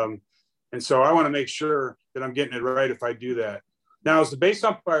 And so I want to make sure that I'm getting it right if I do that. Now, as the base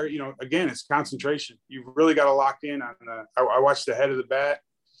umpire, you know, again, it's concentration. You've really got to lock in on I watch the head of the bat.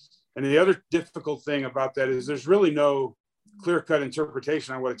 And the other difficult thing about that is there's really no clear-cut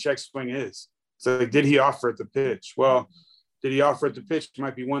interpretation on what a check swing is. So like, did he offer at the pitch? Well, did he offer at the pitch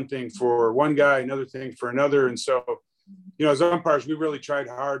might be one thing for one guy, another thing for another. And so, you know, as umpires, we really tried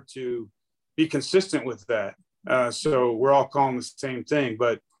hard to be consistent with that. So we're all calling the same thing,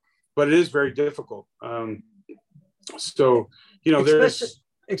 but it is very difficult. So, you know,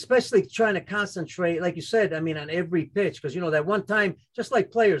 especially trying to concentrate, like you said, I mean, on every pitch, because, you know, that one time, just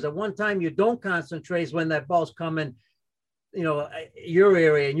like players, that one time you don't concentrate is when that ball's coming, you know, your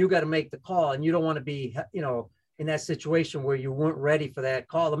area and you got to make the call and you don't want to be, you know, in that situation where you weren't ready for that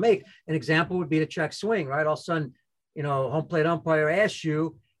call to make. An example would be the check swing, right? All of a sudden, you know, home plate umpire asks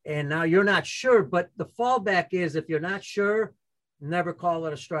you and now you're not sure, but the fallback is if you're not sure, never call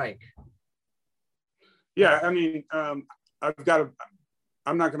it a strike. Yeah. I mean, I'm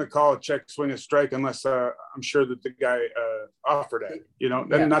not going to call a check swing a strike unless I'm sure that the guy offered it. You know,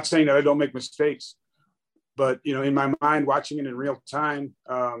 I'm not saying that I don't make mistakes, but, you know, in my mind, watching it in real time,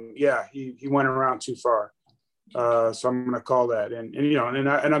 he went around too far. So I'm going to call that. And you know, and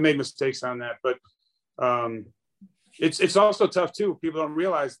I made mistakes on that, but it's also tough too. People don't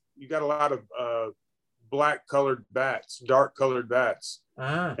realize you got a lot of black colored bats, dark colored bats.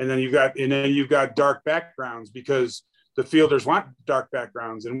 And then you've got dark backgrounds because the fielders want dark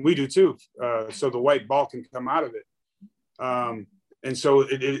backgrounds and we do too. So the white ball can come out of it. And so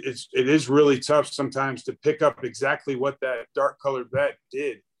it is really tough sometimes to pick up exactly what that dark colored bat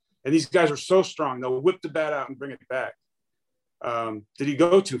did. And these guys are so strong. They'll whip the bat out and bring it back. Did he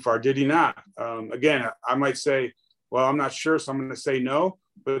go too far? Did he not? Again, I might say, well, I'm not sure. So I'm going to say no,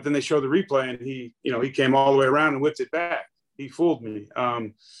 but then they show the replay and he came all the way around and whipped it back. He fooled me.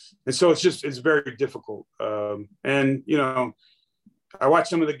 And so it's very difficult. And, you know, I watch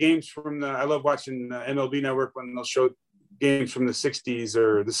some of the games I love watching MLB Network when they'll show games from the 60s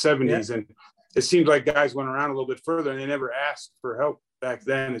or the 70s. Yeah. And it seemed like guys went around a little bit further and they never asked for help back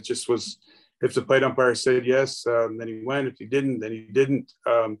then. It just was if the plate umpire said yes, then he went. If he didn't, then he didn't.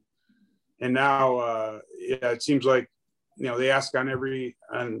 And now, it seems like, they ask on every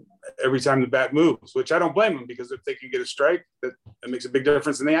time the bat moves, which I don't blame them, because if they can get a strike, that makes a big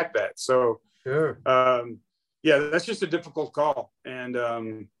difference in the at bat. So, sure. That's just a difficult call. And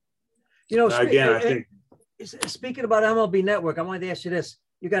again, I think, speaking about MLB Network, I wanted to ask you this: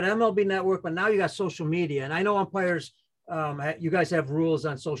 you got MLB Network, but now you got social media, and I know umpires. You guys have rules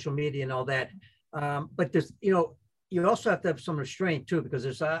on social media and all that, but there's, you also have to have some restraint too, because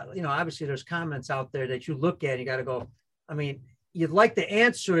there's, obviously there's comments out there that you look at, you got to go, I mean, you'd like to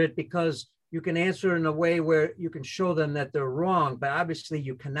answer it because you can answer in a way where you can show them that they're wrong, but obviously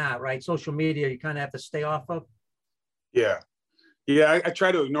you cannot, right? Social media, you kind of have to stay off of. Yeah. I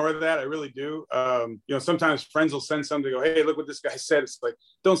try to ignore that. I really do. Sometimes friends will send something, go, hey, look what this guy said. It's like,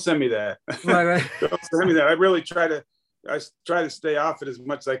 don't send me that. Right. Don't send me that. I really try to stay off it as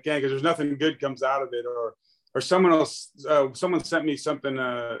much as I can, because there's nothing good comes out of it. Or someone sent me something,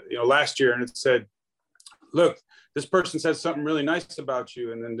 last year, and it said, look, this person said something really nice about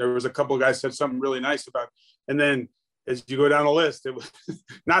you. And then there was a couple of guys said something really nice about, and then as you go down the list, it was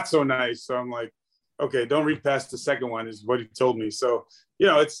not so nice. So I'm like, okay, don't read past the second one, is what he told me. So,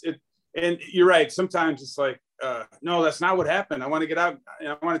 and you're right. Sometimes it's like, no, that's not what happened. I want to get out.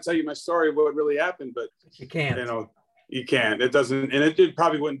 I want to tell you my story of what really happened, but you can't. You can't. It doesn't, and it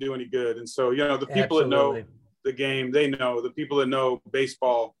probably wouldn't do any good. And so, the people that know the game, they know. The people that know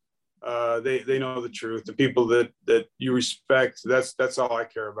baseball, they know the truth. The people that you respect, that's all I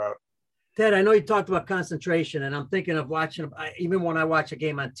care about. Ted, I know you talked about concentration, and I'm thinking of watching. Even when I watch a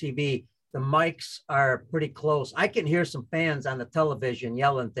game on TV, the mics are pretty close. I can hear some fans on the television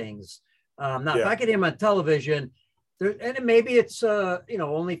yelling things. If I could hear them on television, and maybe it's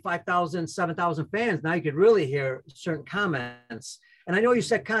only 5,000, 7,000 fans. Now you could really hear certain comments. And I know you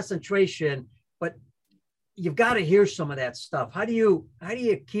said concentration, but you've got to hear some of that stuff. How do you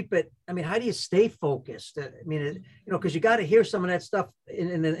keep it? I mean, how do you stay focused? I mean, because you got to hear some of that stuff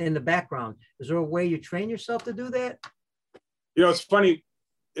in the background. Is there a way you train yourself to do that? It's funny.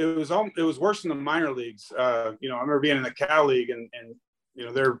 It was worse in the minor leagues. I remember being in the Cal League, and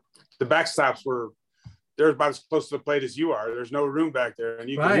the backstops they're about as close to the plate as you are. There's no room back there, and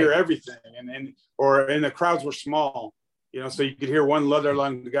you can hear everything. And the crowds were small, so you could hear one other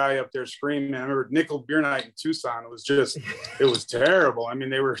lung guy up there screaming. I remember nickel beer night in Tucson. It was terrible. I mean,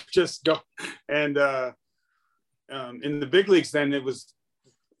 they were just going. And in the big leagues, then it was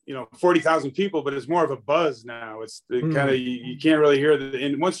 40,000 people, but it's more of a buzz now. It's kind of, you can't really hear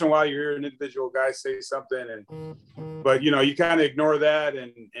and once in a while you hear an individual guy say something, but you kind of ignore that,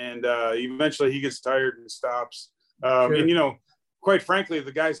 and eventually he gets tired and stops. Sure. And quite frankly,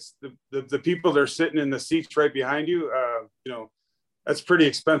 the guys, the people that are sitting in the seats right behind you, that's pretty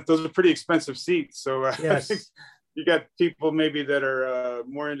expensive. Those are pretty expensive seats. So yes. I think you got people maybe that are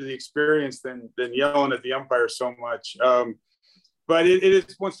more into the experience than yelling at the umpire so much. But it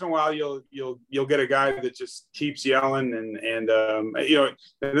is, once in a while you'll get a guy that just keeps yelling, and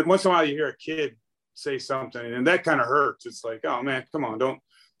then once in a while you hear a kid say something, and that kind of hurts. It's like, oh man, come on, don't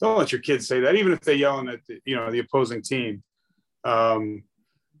let your kids say that, even if they're yelling at the opposing team. But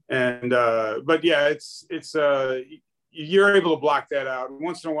yeah, it's you're able to block that out.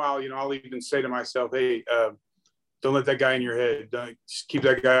 Once in a while, I'll even say to myself, hey, don't let that guy in your head. Don't, just keep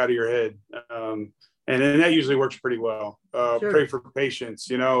that guy out of your head. And then that usually works pretty well. Sure. Pray for patience.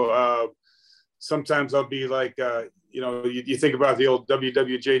 Sometimes I'll be like, you think about the old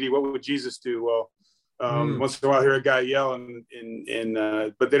WWJD, what would Jesus do? Well, once in a while I hear a guy yell,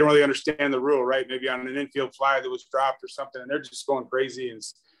 but they don't really understand the rule, right? Maybe on an infield fly that was dropped or something, and they're just going crazy, and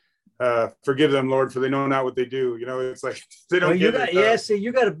forgive them, Lord, for they know not what they do. It's like they don't get it. See,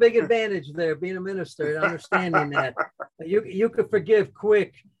 you got a big advantage there, being a minister, understanding that. You could forgive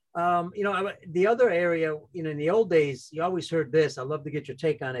quick. The other area, in the old days, you always heard this. I'd love to get your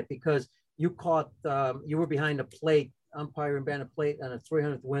take on it, because you were behind the plate, umpiring behind the plate on a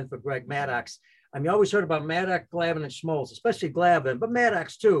 300th win for Greg Maddux. You always heard about Maddox, Glavine, and Schmoltz, especially Glavine, but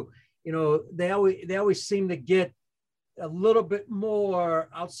Maddux too. They always seem to get a little bit more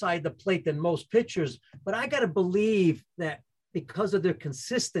outside the plate than most pitchers. But I got to believe that because of their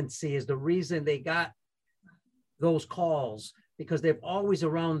consistency is the reason they got those calls, because they're always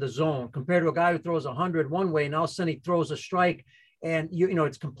around the zone, compared to a guy who throws 100 one way and all of a sudden he throws a strike, and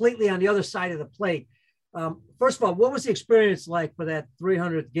it's completely on the other side of the plate. First of all, what was the experience like for that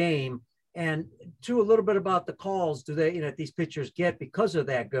 300th game? And two, a little bit about the calls that these pitchers get because of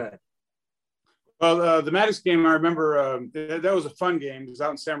that good. Well, the Maddux game, I remember that was a fun game. It was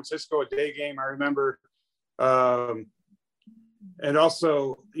out in San Francisco, a day game. I remember And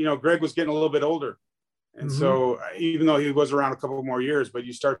also, Greg was getting a little bit older. And so even though he was around a couple more years, but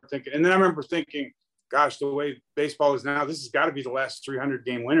you start thinking, and then I remember thinking, gosh, the way baseball is now, this has got to be the last 300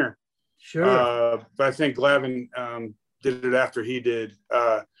 game winner. Sure. But I think Glavine did it after he did.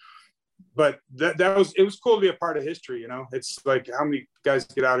 But it was cool to be a part of history. It's like how many guys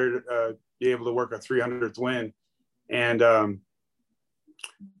get out here to be able to work a 300th win. And,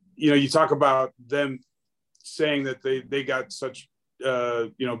 you talk about them saying that they got such,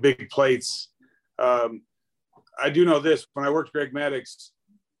 big plates. I do know this, when I worked Greg Maddux,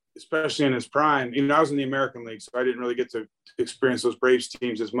 especially in his prime, I was in the American League, so I didn't really get to experience those Braves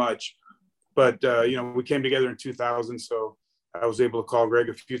teams as much. But, we came together in 2000, so I was able to call Greg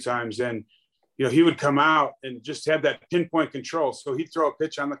a few times. And, he would come out and just have that pinpoint control. So he'd throw a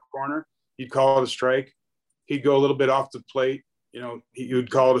pitch on the corner. He'd call it a strike. He'd go a little bit off the plate. He would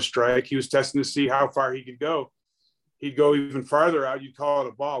call it a strike. He was testing to see how far he could go. He'd go even farther out. You'd call it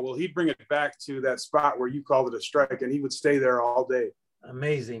a ball. Well, he'd bring it back to that spot where you called it a strike, and he would stay there all day.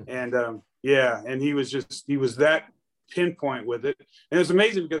 Amazing. And and he was that pinpoint with it. And it was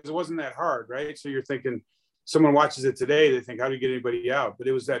amazing because it wasn't that hard, right? So you're thinking, someone watches it today, they think, how do you get anybody out? But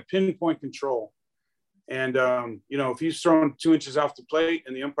it was that pinpoint control. And, if he's throwing 2 inches off the plate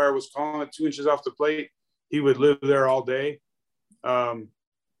and the umpire was calling it 2 inches off the plate, he would live there all day. And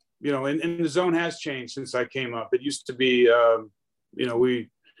the zone has changed since I came up. It used to be,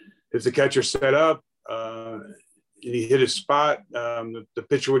 if the catcher set up and he hit his spot, the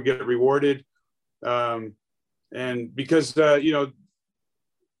pitcher would get rewarded. And because,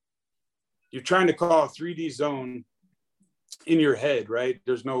 you're trying to call a 3D zone in your head, right?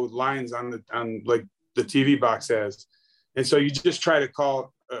 There's no lines on like the TV box has. And so you just try to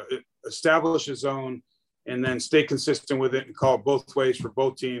establish a zone and then stay consistent with it and call it both ways for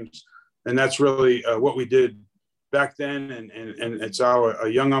both teams. And that's really what we did back then. And it's how a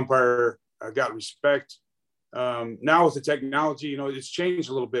young umpire got respect. Now with the technology, it's changed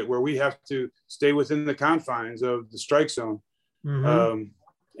a little bit where we have to stay within the confines of the strike zone. We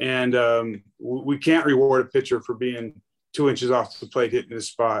can't reward a pitcher for being 2 inches off the plate hitting his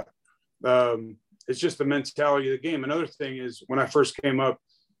spot. It's just the mentality of the game. Another thing is when I first came up,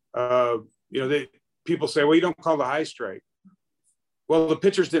 people say, well, you don't call the high strike. Well, the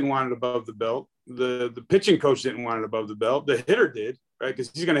pitchers didn't want it above the belt. The pitching coach didn't want it above the belt. The hitter did, right? Because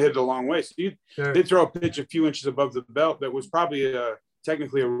he's going to hit it a long way. So they'd throw a pitch a few inches above the belt that was probably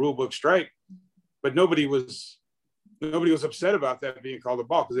technically a rule book strike, but nobody was upset about that being called a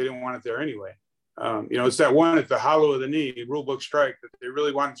ball because they didn't want it there anyway. It's that one at the hollow of the knee, rule book strike, that they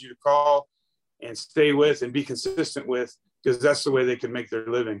really wanted you to call and stay with and be consistent with, because that's the way they can make their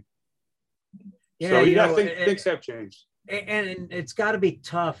living. Yeah, so things have changed. And it's got to be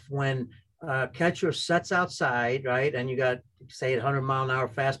tough when catcher sets outside, right? And you got, say, 100-mile-an-hour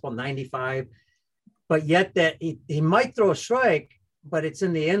fastball, 95, but yet that he might throw a strike, but it's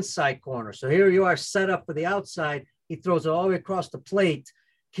in the inside corner. So here you are set up for the outside. He throws it all the way across the plate.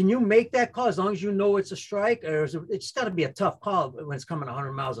 Can you make that call as long as you know it's a strike, or it's got to be a tough call when it's coming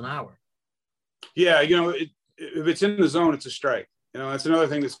 100 miles an hour? Yeah, if it's in the zone, it's a strike. That's another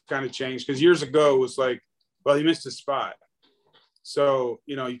thing that's kind of changed, because years ago it was like, well, he missed his spot. So,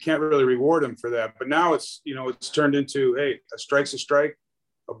 you can't really reward him for that. But now it's turned into, hey, a strike's a strike,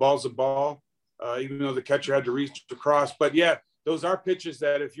 a ball's a ball, even though the catcher had to reach across. But yeah, those are pitches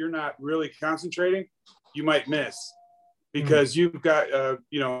that if you're not really concentrating, you might miss, because you've got,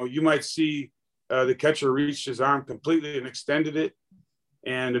 you might see the catcher reached his arm completely and extended it.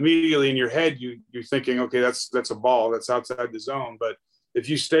 And immediately in your head, you're thinking, okay, that's a ball that's outside the zone. But if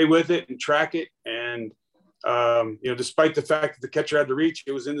you stay with it and track it, and, despite the fact that the catcher had to reach,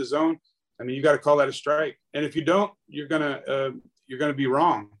 it was in the zone. I mean, you got to call that a strike. And if you don't, you're going to be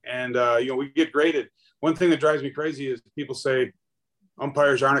wrong. And, we get graded. One thing that drives me crazy is people say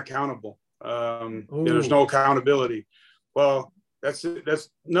umpires aren't accountable. There's no accountability. Well, that's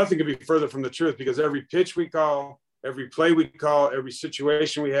nothing could be further from the truth, because every pitch we call, every play we call, every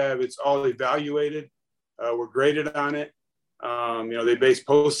situation we have, it's all evaluated. We're graded on it. They base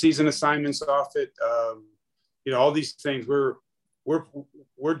postseason assignments off it. All these things. We're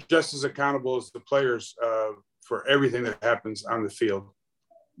just as accountable as the players for everything that happens on the field.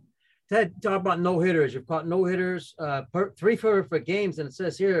 Ted, talk about no-hitters. You've caught no-hitters, 3 perfect games, and it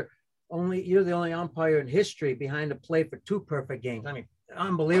says here, you're the only umpire in history behind the plate for 2 perfect games. I mean,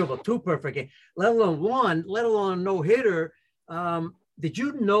 unbelievable, 2 perfect games, let alone 1, let alone a no-hitter. Did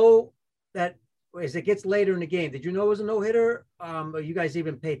you know that as it gets later in the game, did you know it was a no-hitter? You guys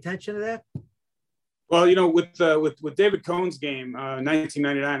even pay attention to that? Well, with David Cohn's game,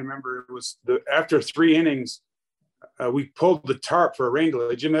 1999, I remember it was after 3 innings, we pulled the tarp for a rain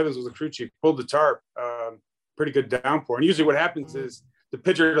delay. Jim Evans was the crew chief, pulled the tarp, pretty good downpour. And usually what happens is the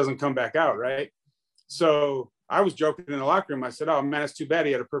pitcher doesn't come back out, right? So I was joking in the locker room. I said, oh, man, it's too bad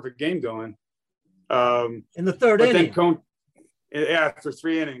he had a perfect game going. In the third inning. After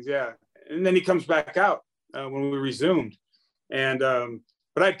 3 innings, yeah. And then he comes back out when we resumed. And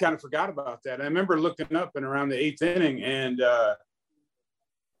but I'd kind of forgot about that. And I remember looking up and around the 8th inning and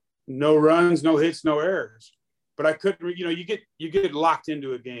no runs, no hits, no errors. But I couldn't, you get locked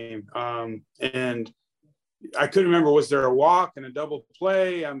into a game. And I couldn't remember, was there a walk and a double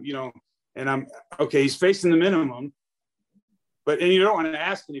play? And I'm okay, he's facing the minimum. And you don't want to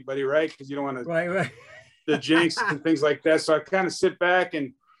ask anybody, right? Because you don't want to right. The jinx and things like that. So I kind of sit back,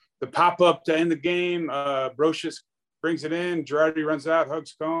 and the pop-up to end the game, Brocious brings it in, Girardi runs out,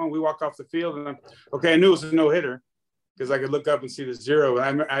 hugs Cone, we walk off the field, and I knew it was a no-hitter because I could look up and see the 0.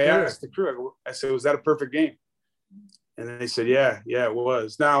 And I asked the crew, I said, was that a perfect game? And then they said, yeah, it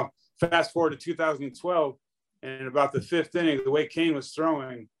was. Now, fast forward to 2012, and about the 5th inning, the way Kane was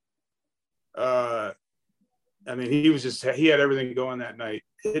throwing, he had everything going that night,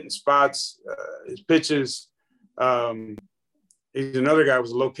 hitting spots, his pitches. He's another guy,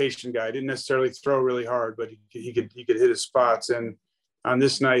 was a location guy. Didn't necessarily throw really hard, but he could hit his spots. And on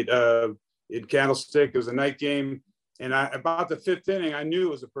this night in Candlestick, it was a night game. And about the 5th inning, I knew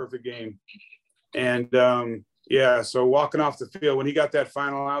it was a perfect game. And so walking off the field, when he got that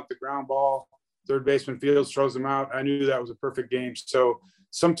final out, the ground ball, third baseman Fields throws him out, I knew that was a perfect game. So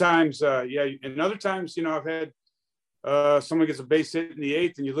sometimes, and other times, I've had someone gets a base hit in the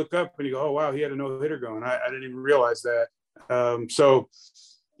 8th and you look up and you go, oh, wow, he had a no-hitter going. I didn't even realize that.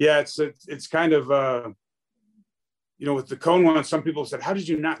 It's kind of, with the Cone one, some people said, how did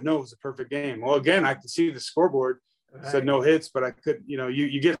you not know it was a perfect game? Well, again, I could see the scoreboard said no hits, but I could,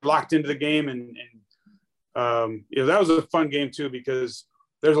 you get locked into the game and that was a fun game too, because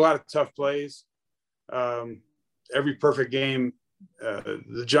there's a lot of tough plays. Every perfect game,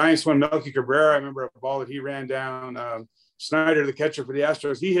 the Giants won. Melky Cabrera, I remember a ball that he ran down. Snyder, the catcher for the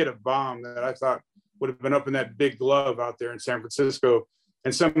Astros, he hit a bomb that I thought would have been up in that big glove out there in San Francisco.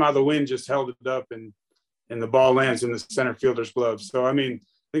 And somehow the wind just held it up and the ball lands in the center fielder's glove. So, I think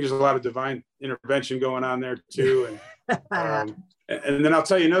there's a lot of divine intervention going on there too. And then I'll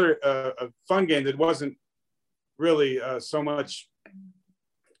tell you another a fun game that wasn't really so much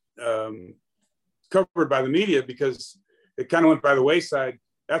covered by the media because it kind of went by the wayside.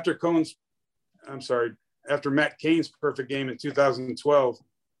 After Matt Cain's perfect game in 2012,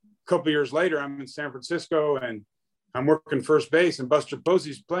 a couple years later, I'm in San Francisco and I'm working first base, and Buster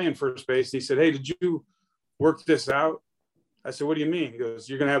Posey's playing first base. He said, hey, did you work this out? I said, what do you mean? He goes,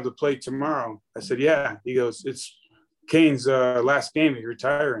 you're going to have the plate tomorrow. I said, yeah. He goes, it's Cain's last game. He's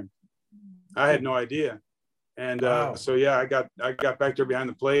retiring. I had no idea. And wow. I got back there behind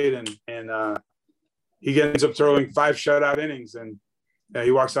the plate and he ends up throwing 5 shutout innings, and he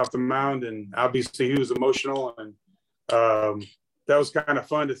walks off the mound, and obviously he was emotional. And that was kind of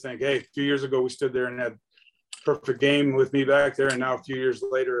fun to think, hey, a few years ago we stood there and had perfect game with me back there. And now a few years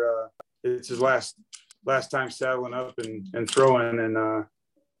later, it's his last time saddling up and throwing. And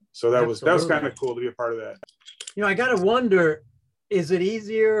so that was kind of cool to be a part of that. I got to wonder, is it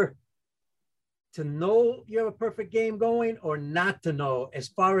easier to know you have a perfect game going or not to know as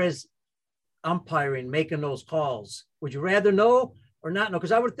far as umpiring, making those calls? Would you rather know or not know?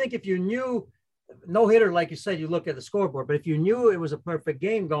 Because I would think if you knew no hitter, like you said, you look at the scoreboard, but if you knew it was a perfect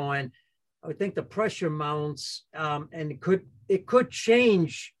game going, I would think the pressure mounts and it could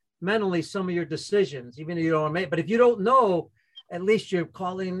change mentally some of your decisions, even if you don't make. But if you don't know, at least you're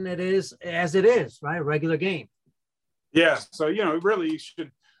calling it as it is, right? A regular game. Yeah. So, really you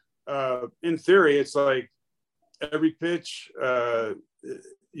should, in theory, it's like every pitch,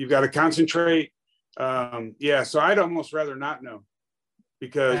 you've got to concentrate. So I'd almost rather not know,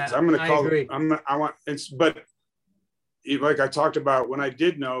 because I'm going to call it. But like I talked about, when I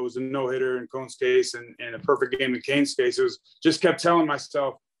did know it was a no-hitter in Cone's case and a perfect game in Cain's case, it was just kept telling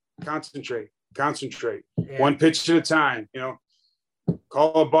myself, concentrate, one pitch at a time,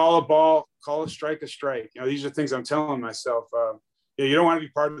 call a ball, call a strike. These are things I'm telling myself. You don't want to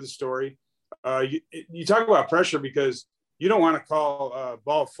be part of the story. You talk about pressure because you don't want to call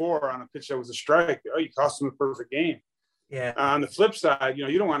ball 4 on a pitch that was a strike. You cost them a perfect game. Yeah. On the flip side,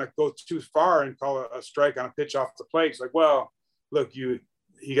 you don't want to go too far and call a strike on a pitch off the plate. It's like, well, look, he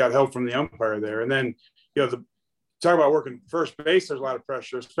got help from the umpire there. And then, talk about working first base, there's a lot of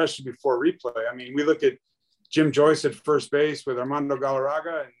pressure, especially before replay. We look at Jim Joyce at first base with Armando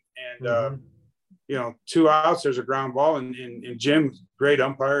Galarraga and 2 outs, there's a ground ball. And Jim, great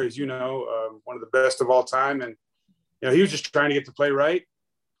umpire, as you know, one of the best of all time. And he was just trying to get the play right,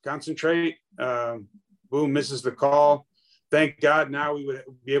 concentrate. Boom, misses the call. Thank God now we would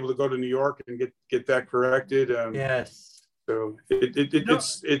be able to go to New York and get that corrected. Yes. So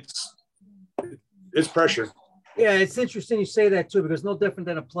it's pressure. Yeah, it's interesting you say that too, because no different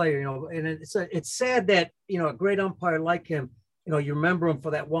than a player, and it's sad that, a great umpire like him, you remember him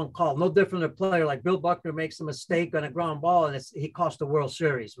for that one call. No different than a player like Bill Buckner makes a mistake on a ground ball and he cost the World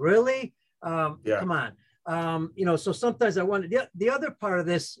Series. Really? Come on. So sometimes I wonder, the other part of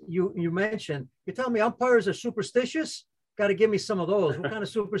this you mentioned, you tell me umpires are superstitious. Got to give me some of those. What kind of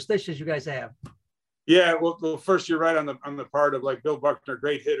superstitions you guys have? Yeah, well, first you're right on the part of like Bill Buckner,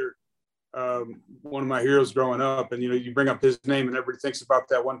 great hitter. One of my heroes growing up, and you bring up his name and everybody thinks about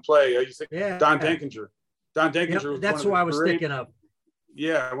that one play. You think Don Denkinger. Don Denkinger. Yep, that's who I was thinking of.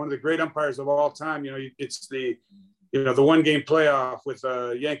 Yeah, one of the great umpires of all time. It's the one game playoff with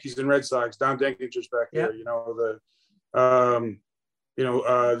Yankees and Red Sox. Don Denkinger's back there.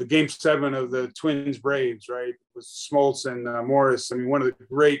 The game 7 of the Twins Braves, right, with Smoltz and Morris. I mean, one of the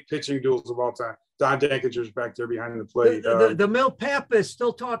great pitching duels of all time. Don Denkinger's back there behind the plate. The Mil Pap is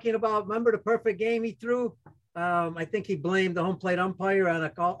still talking about. Remember the perfect game he threw? I think he blamed the home plate umpire on a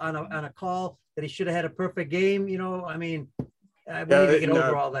call that he should have had a perfect game. I mean, we need to get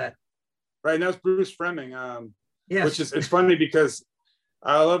over all that. Right, and that was Bruce Fleming. Yes. Which is, it's funny because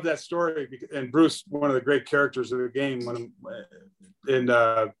I love that story, and Bruce, one of the great characters of the game.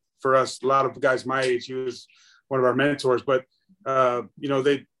 For us, a lot of guys my age, he was one of our mentors. But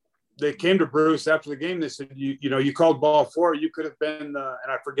they came to Bruce after the game. They said, you called ball 4. You could have been, and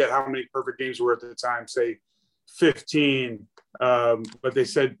I forget how many perfect games were at the time, say 15. But they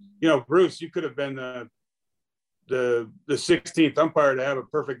said, Bruce, you could have been the 16th umpire to have a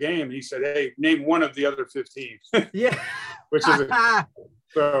perfect game. And he said, hey, name one of the other 15. Yeah. Which is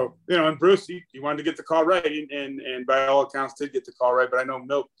so, and Bruce, he wanted to get the call right, and by all accounts did get the call right. But I know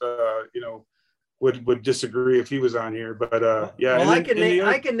Milt, would disagree if he was on here. But yeah. Well, I can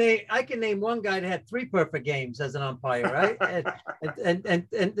name one guy that had 3 perfect games as an umpire, right?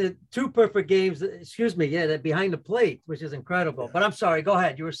 and 2 perfect games. Excuse me, that behind the plate, which is incredible. But I'm sorry. Go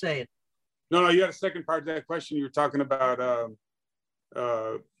ahead. You were saying. No, you had a second part to that question. You were talking about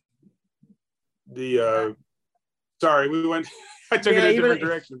sorry, we went. I took it in a different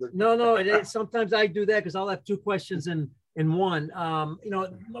direction. But. No. Sometimes I do that because I'll have 2 questions in one. More.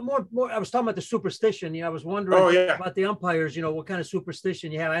 I was talking about the superstition. I was wondering about the umpires. What kind of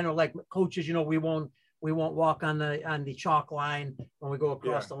superstition you have. I know, like coaches. We won't walk on the chalk line when we go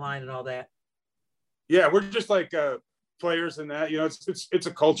across the line and all that. Yeah, we're just like players in that. It's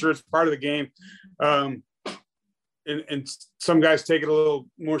a culture. It's part of the game. And some guys take it a little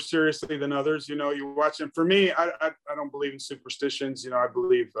more seriously than others. You watch them. For me, I don't believe in superstitions. I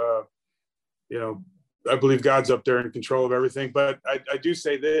believe, I believe God's up there in control of everything. But I do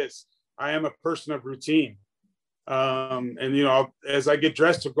say this: I am a person of routine. And as I get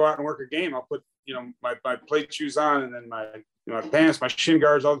dressed to go out and work a game, I'll put my plate shoes on, and then my pants, my shin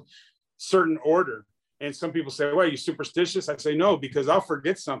guards, all certain order. And some people say, "Well, are you superstitious?" I say, "No, because I'll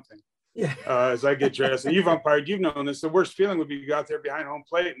forget something." Yeah. As I get dressed, and you've umpired, you've known this. The worst feeling would be to go out there behind home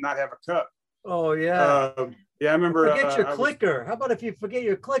plate and not have a cup. Oh yeah. I remember. Forget your clicker. How about if you forget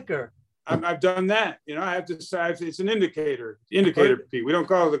your clicker? I've done that. I have to decide. It's an indicator. Pete. We don't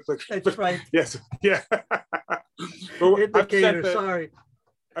call it a clicker. That's right. Yes. Yeah. Indicator. Sorry.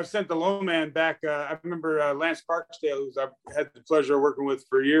 I've sent the low man back. I remember Lance Barksdale, who I've had the pleasure of working with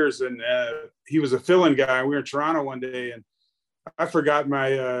for years, and he was a fill-in guy. We were in Toronto one day, and I forgot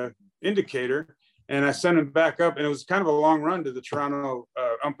my indicator, and I sent him back up, and it was kind of a long run to the Toronto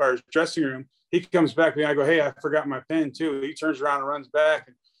umpire's dressing room. He comes back to me. I go, "Hey, I forgot my pen too." He turns around and runs back.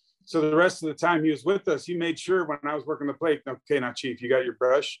 So the rest of the time he was with us, he made sure when I was working the plate, "Okay, now Chief, you got your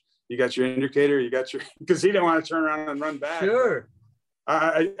brush, you got your indicator, you got your," because he didn't want to turn around and run back. Sure.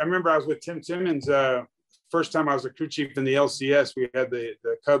 I remember I was with Tim Timmons. First time I was a crew chief in the LCS. We had the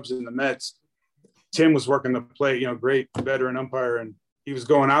Cubs and the Mets. Tim was working the plate, great veteran umpire, and he was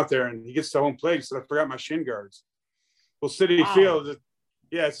going out there, and he gets to home plate. He said, "I forgot my shin guards." Well, City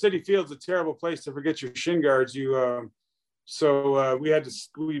Field's a terrible place to forget your shin guards. So we had to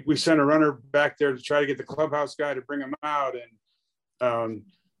we sent a runner back there to try to get the clubhouse guy to bring him out, and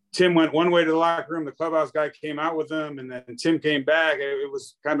Tim went one way to the locker room. The clubhouse guy came out with him, and then Tim came back. It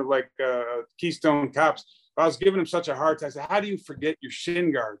was kind of like Keystone Cops. I was giving him such a hard time. I said, "How do you forget your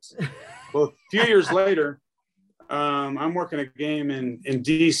shin guards?" Well, a few years later, I'm working a game in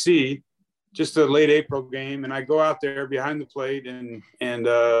D.C., just a late April game, and I go out there behind the plate, and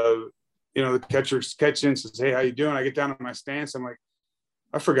the catcher catches in and says, "Hey, how you doing?" I get down to my stance. I'm like,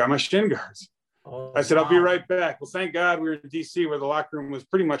 "I forgot my shin guards." Oh, I said, I'll be right back. Well, thank God we were in DC where the locker room was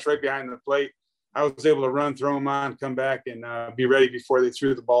pretty much right behind the plate. I was able to run, throw them on, come back, and be ready before they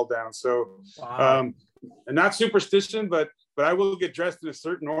threw the ball down. So, and not superstition, but I will get dressed in a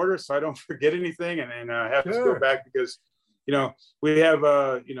certain order so I don't forget anything and have to go back because, we have,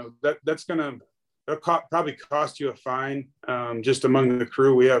 that's going to probably cost you a fine just among the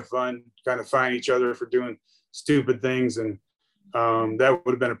crew. We have fun, kind of fine each other for doing stupid things. And that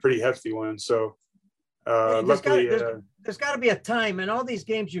would have been a pretty hefty one. So luckily, there's got to be a time in all these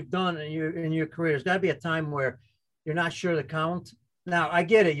games you've done in your career. There's got to be a time where you're not sure the count. Now, I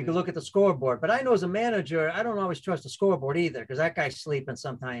get it. You can look at the scoreboard, but I know as a manager, I don't always trust the scoreboard either because that guy's sleeping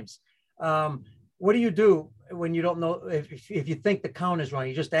sometimes. What do you do when you don't know if you think the count is wrong?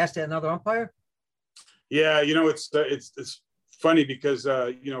 You just ask another umpire? Yeah, it's funny because,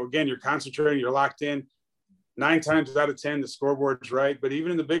 again, you're concentrating, you're locked in. 9 times out of 10, the scoreboard's right. But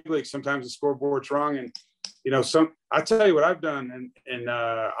even in the big leagues, sometimes the scoreboard's wrong. And, I'll tell you what I've done. And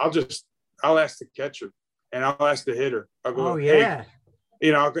I'll ask the catcher and I'll ask the hitter. I'll go, hey,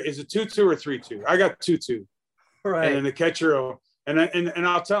 is it 2-2 or 3-2? I got 2-2. Right. And then the catcher will, and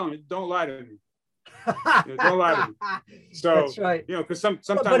I'll tell him, don't lie to me. Don't lie to me. So, that's right. Because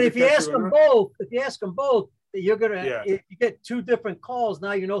sometimes. But if you ask them both, you're going to, if you get 2 different calls,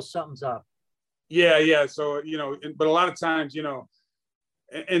 now something's up. Yeah. So, but a lot of times, and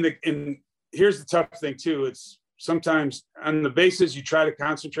here's the tough thing too. It's sometimes on the bases, you try to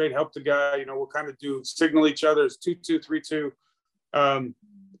concentrate, help the guy, we'll kind of signal each other as 2-2, 3-2.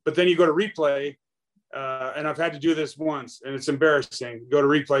 But then you go to replay, and I've had to do this once and it's embarrassing. Go to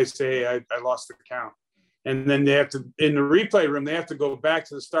replay, say, hey, I lost the count. And then they have to, in the replay room, they have to go back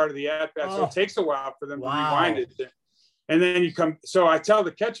to the start of the at-bat. So it takes a while for them to rewind it. And then so I tell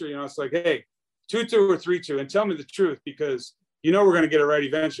the catcher, it's like, hey, 2-2 or 3-2, and tell me the truth because we're going to get it right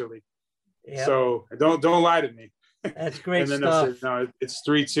eventually. Yep. So don't lie to me. That's great and then stuff. Say, no, it's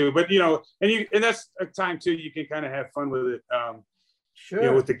 3-2. But and that's a time too. You can kind of have fun with it.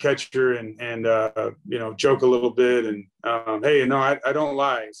 Sure. With the catcher and joke a little bit and hey, no, I don't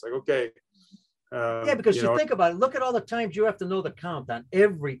lie. It's like okay. Because you think about it. Look at all the times you have to know the count on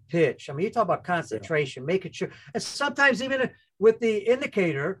every pitch. I mean, you talk about concentration, making sure, and sometimes even with the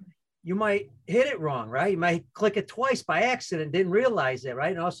indicator. You might hit it wrong, right? You might click it twice by accident, didn't realize it,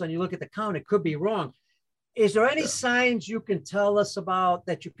 right? And all of a sudden you look at the count, it could be wrong. Is there any signs you can tell us about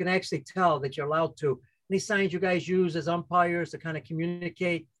that you can actually tell that you're allowed to? Any signs you guys use as umpires to kind of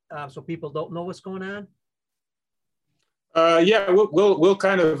communicate so people don't know what's going on? We'll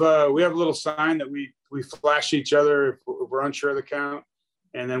kind of, we have a little sign that we flash each other if we're unsure of the count.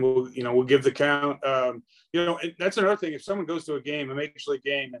 And then we'll give the count. And that's another thing. If someone goes to a game, a major league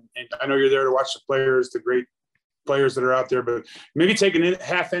game, and I know you're there to watch the players, the great players that are out there, but maybe take a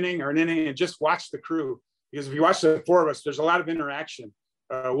half inning or an inning and just watch the crew. Because if you watch the 4 of us, there's a lot of interaction.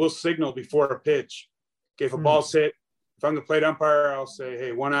 We'll signal before a pitch. Okay, if a ball's hit, if I'm the plate umpire, I'll say,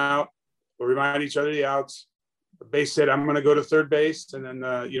 hey, 1 out. We'll remind each other the outs. The base hit, I'm going to go to third base. And then,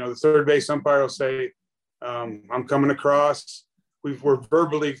 the third base umpire will say, I'm coming across. We're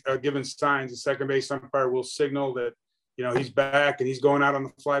verbally given signs. The second base umpire will signal that, he's back and he's going out on the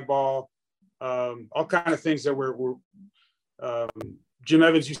fly ball. All kind of things that we're Jim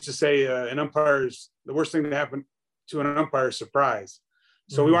Evans used to say, the worst thing that happened to an umpire is surprise.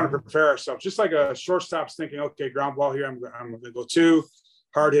 So we want to prepare ourselves, just like a shortstop's thinking, okay, ground ball here, I'm going to go 2,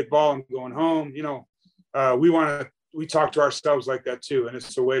 hard hit ball, I'm going home. We talk to ourselves like that too. And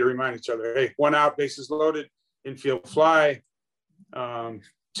it's a way to remind each other, hey, 1 out, bases loaded, infield fly. 2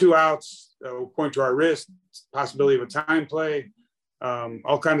 outs, we'll point to our wrist, possibility of a time play,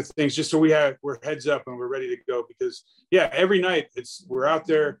 all kinds of things, just so we're heads up and we're ready to go. Because every night we're out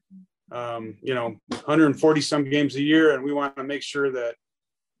there, 140 some games a year, and we want to make sure that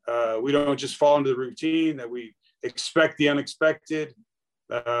we don't just fall into the routine, that we expect the unexpected.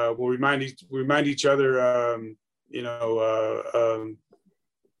 We'll remind each other,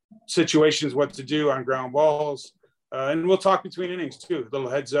 situations, what to do on ground balls. And we'll talk between innings too. A little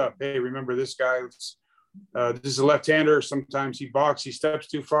heads up. Hey, remember this guy? This is a left-hander. Sometimes he balks. He steps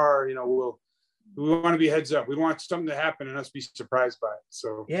too far. We want to be heads up. We want something to happen and us be surprised by it.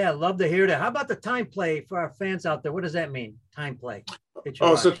 So love to hear that. How about the time play for our fans out there? What does that mean? Time play.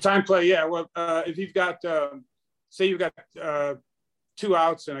 So time play. Yeah. Well, if you've got, say you've got 2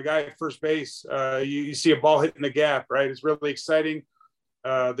 outs and a guy at first base, you see a ball hitting the gap. Right. It's really exciting.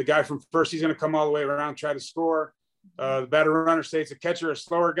 The guy from first, he's going to come all the way around, try to score. The batter runner, say it's a catcher, a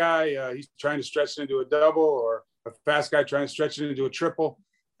slower guy, he's trying to stretch it into a double, or a fast guy trying to stretch it into a triple.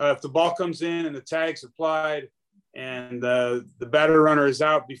 If the ball comes in and the tag's applied, and the batter runner is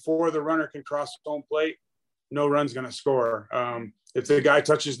out before the runner can cross home plate, no run's going to score. If the guy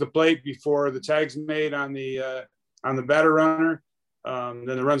touches the plate before the tag's made on the batter runner, then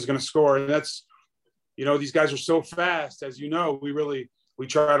the run's going to score. And that's, these guys are so fast, as you know, we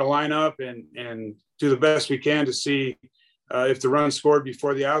try to line up and do the best we can to see if the run scored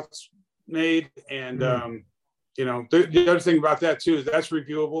before the out's made. And, the other thing about that too, is that's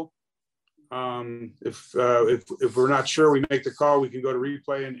reviewable. If we're not sure, we make the call, we can go to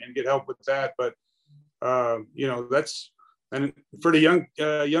replay and get help with that. But, and for the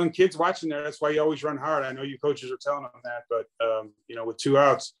young kids watching there, that's why you always run hard. I know you coaches are telling them that, but, with 2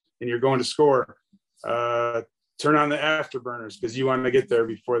 outs and you're going to score, turn on the afterburners because you want to get there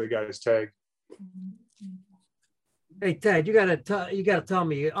before the guy is tagged. Hey Ted, you gotta tell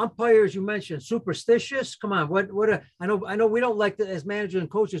me, umpires you mentioned superstitious. Come on, I know we don't like to, as managers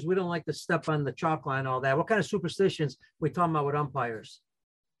and coaches, we don't like to step on the chalk line and all that. What kind of superstitions we talking about with umpires?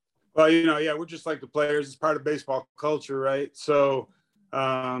 Well, we're just like the players. It's part of baseball culture, right? So,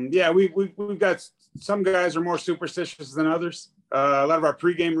 we've got some guys are more superstitious than others. A lot of our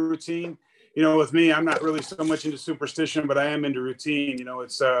pregame routine, with me, I'm not really so much into superstition, but I am into routine.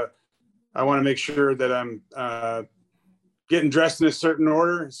 It's I want to make sure that I'm getting dressed in a certain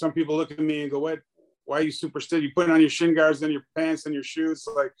order. Some people look at me and go, why are you superstitious? You putting on your shin guards, then your pants and your shoes.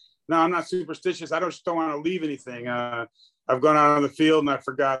 Like, no, I'm not superstitious. I just don't want to leave anything. I've gone out on the field and I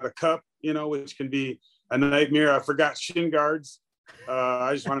forgot a cup, which can be a nightmare. I forgot shin guards.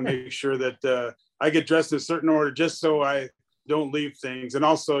 I just want to make sure that I get dressed in a certain order just so I don't leave things. And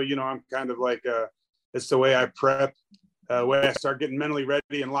also, I'm kind of like, it's the way I prep, way I start getting mentally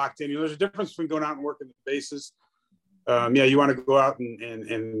ready and locked in. There's a difference between going out and working the bases. You want to go out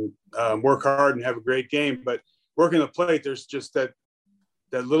and work hard and have a great game, but working the plate, there's just that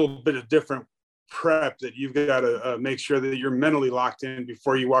little bit of different prep that you've got to make sure that you're mentally locked in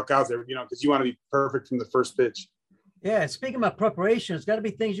before you walk out there, because you want to be perfect from the first pitch. Yeah. Speaking about preparation, it's got to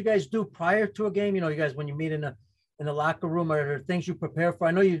be things you guys do prior to a game. You guys, when you meet in the locker room, are there things you prepare for?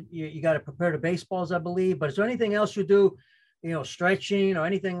 I know you got to prepare the baseballs, I believe, but is there anything else you do, stretching or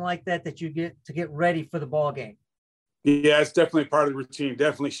anything like that you get ready for the ball game? Yeah, it's definitely part of the routine.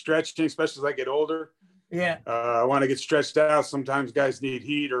 Definitely stretching, especially as I get older. Yeah. I want to get stretched out. Sometimes guys need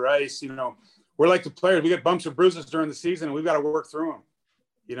heat or ice. We're like the players. We get bumps or bruises during the season, and we've got to work through them.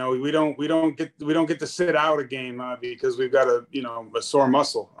 We don't get to sit out a game because we've got a sore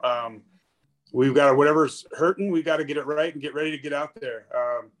muscle. We've got whatever's hurting, we've got to get it right and get ready to get out there.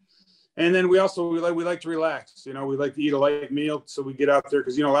 And then we like to relax. We like to eat a light meal so we get out there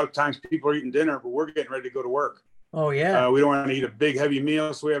because a lot of times people are eating dinner, but we're getting ready to go to work. Oh yeah. We don't want to eat a big heavy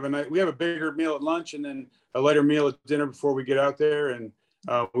meal, so we have a bigger meal at lunch and then a lighter meal at dinner before we get out there. And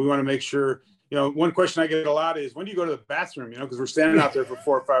we want to make sure. One question I get a lot is, when do you go to the bathroom? Because we're standing out there for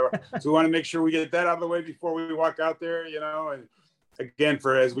 4 or 5 hours, so we want to make sure we get that out of the way before we walk out there. And again,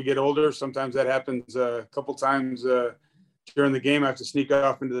 as we get older, sometimes that happens a couple times during the game. I have to sneak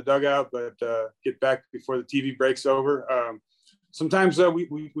off into the dugout, but get back before the TV breaks over. Sometimes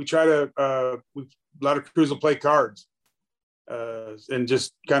we try to. A lot of crews will play cards and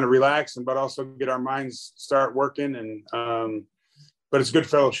just kind of relax, but also get our minds start working. And but it's good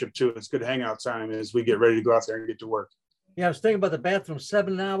fellowship too. It's good hangout time as we get ready to go out there and get to work. Yeah, I was thinking about the bathroom,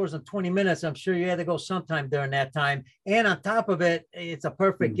 7 hours and 20 minutes. I'm sure you had to go sometime during that time. And on top of it, it's a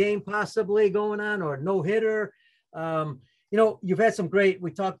perfect game possibly going on, or no hitter. You've had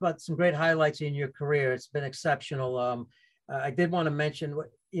we talked about some great highlights in your career. It's been exceptional. I did want to mention,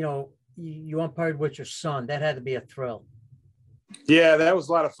 you umpired with your son. That had to be a thrill. Yeah, that was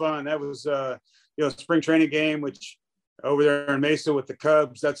a lot of fun. That was, spring training game, which over there in Mesa with the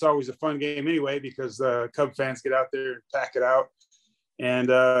Cubs, that's always a fun game anyway, because Cub fans get out there and pack it out. And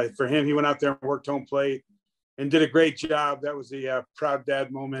for him, he went out there and worked home plate and did a great job. That was a proud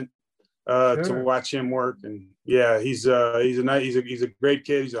dad moment to watch him work. And yeah, he's a great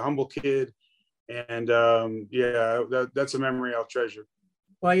kid. He's a humble kid. And that's a memory I'll treasure.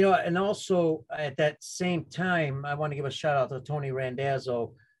 Well, and also at that same time, I want to give a shout out to Tony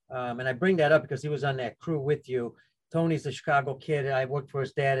Randazzo. And I bring that up because he was on that crew with you. Tony's the Chicago kid. I worked for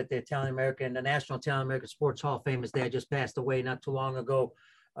his dad at the Italian American, the National Italian American Sports Hall of Fame. His dad just passed away not too long ago.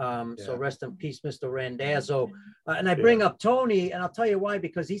 So rest in peace, Mr. Randazzo. And I bring up Tony, and I'll tell you why,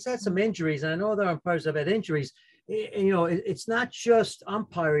 because he's had some injuries, and I know other umpires have had injuries. It's not just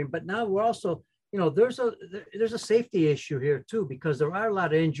umpiring, but now we're also, there's a safety issue here too, because there are a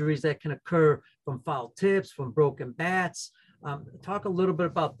lot of injuries that can occur from foul tips, from broken bats. Talk a little bit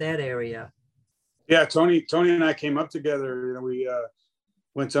about that area. Yeah, Tony and I came up together.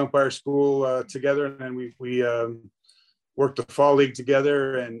 went to umpire school together, and then we worked the fall league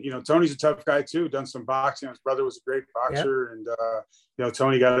together. And Tony's a tough guy too. Done some boxing. His brother was a great boxer, and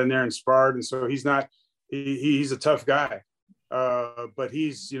Tony got in there and sparred, and so he's a tough guy. But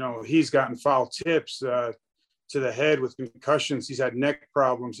he's gotten foul tips to the head with concussions. He's had neck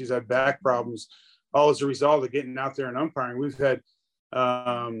problems. He's had back problems, all as a result of getting out there and umpiring. We've had,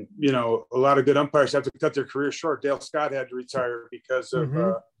 a lot of good umpires have to cut their career short. Dale Scott had to retire because of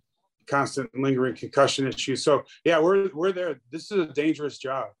constant lingering concussion issues. So yeah, we're there. This is a dangerous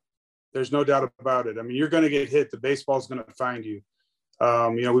job. There's no doubt about it. I mean, you're going to get hit. The baseball's going to find you.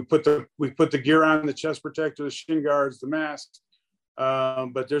 We put the gear on, the chest protector, the shin guards, the mask.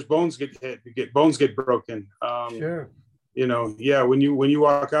 But there's bones get hit. Bones get broken. Sure. When you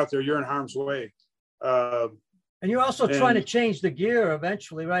walk out there, you're in harm's way. And you're also trying to change the gear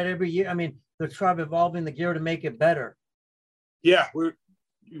eventually, right? Every year. I mean, they're trying to evolving the gear to make it better. Yeah,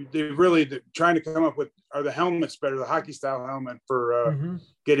 they're trying to come up with, are the helmets better? The hockey style helmet for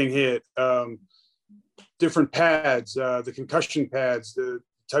getting hit. Different pads, the concussion pads, the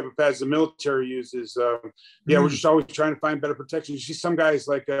type of pads the military uses. We're just always trying to find better protection. You see some guys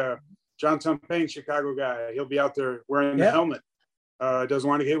like John Tumpane, Chicago guy, he'll be out there wearing the helmet. Doesn't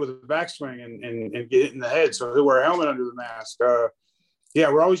want to get hit with a backswing and get hit in the head, so he'll wear a helmet under the mask.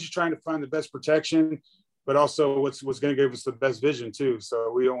 We're always just trying to find the best protection, but also what's going to give us the best vision too.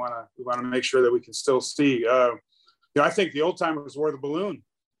 So we want to make sure that we can still see. I think the old timers wore the balloon.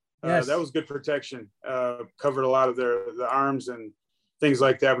 That was good protection. Covered a lot of the arms and things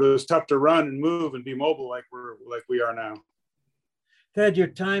like that, but it was tough to run and move and be mobile like we are now. Ted, your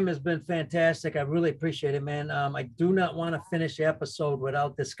time has been fantastic. I really appreciate it, man. I do not want to finish the episode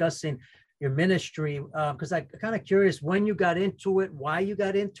without discussing your ministry, because I'm kind of curious when you got into it, why you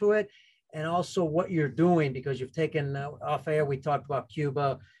got into it, and also what you're doing, because you've taken off air, we talked about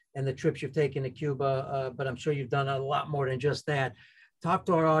Cuba and the trips you've taken to Cuba, but I'm sure you've done a lot more than just that. Talk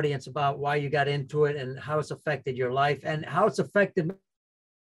to our audience about why you got into it and how it's affected your life and how it's affected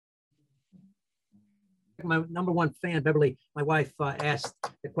my number one fan, Beverly, my wife, asked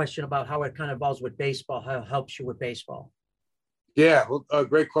the question about how it kind of involves with baseball, how it helps you with baseball. Yeah, well,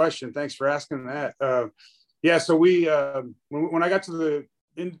 great question. Thanks for asking that. So we, when I got to the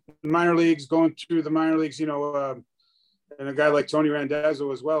minor leagues, going through the minor leagues, and a guy like Tony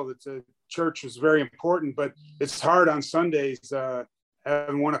Randazzo as well, that church was very important, but it's hard on Sundays,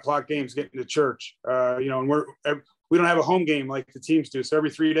 having 1 o'clock games getting to church, and we don't have a home game like the teams do. So every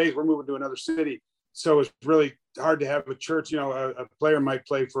 3 days we're moving to another city. So it's really hard to have a church. A player might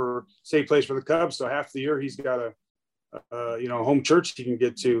plays for the Cubs. So half the year he's got a home church he can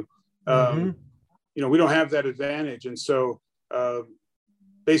get to. We don't have that advantage. And so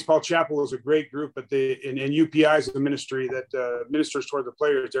Baseball Chapel is a great group, but and UPI is a ministry that ministers toward the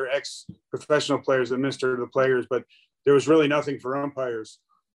players. They're ex-professional players that minister to the players, but there was really nothing for umpires.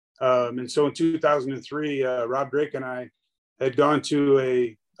 And so in 2003, Rob Drake and I had gone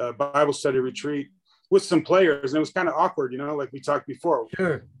to a Bible study retreat with some players, and it was kind of awkward, like we talked before.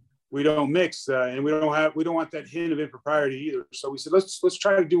 Sure. We don't mix, and we don't want that hint of impropriety either. So we said, let's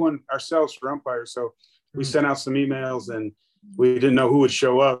try to do one ourselves for umpires. So we sent out some emails, and we didn't know who would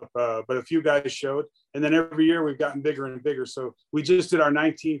show up, but a few guys showed. And then every year we've gotten bigger and bigger. So we just did our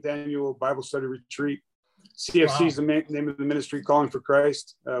 19th annual Bible study retreat. CFC is the name of the ministry, Calling for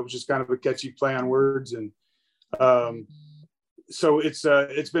Christ, which is kind of a catchy play on words. And so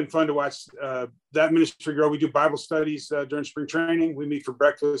it's been fun to watch that ministry grow. We do Bible studies during spring training. We meet for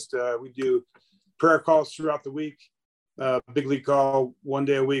breakfast. We do prayer calls throughout the week. Big league call 1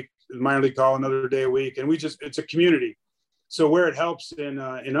 day a week, minor league call another day a week, and it's a community. So where it helps in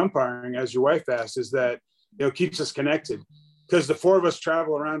umpiring, as your wife asked, is that it keeps us connected, because the four of us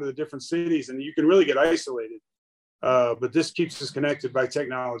travel around to the different cities, and you can really get isolated. But this keeps us connected by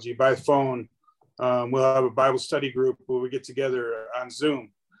technology, by phone. We'll have a Bible study group where we get together on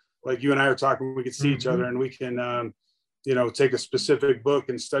Zoom, like you and I are talking. We can see each other, and we can, take a specific book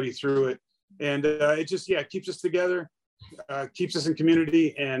and study through it. And it just, it keeps us together, keeps us in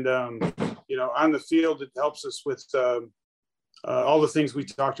community, and on the field, it helps us with all the things we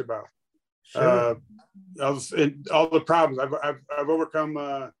talked about. Sure. And all the problems I've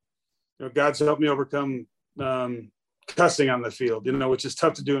overcome. God's helped me overcome cussing on the field, which is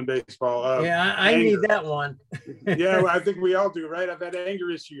tough to do in baseball. I need that one. Yeah, I think we all do, right? I've had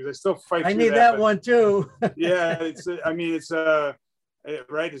anger issues. I still fight. I need that one too. Yeah, it's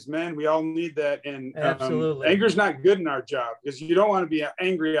right, as men, we all need that. And absolutely, anger is not good in our job, because you don't want to be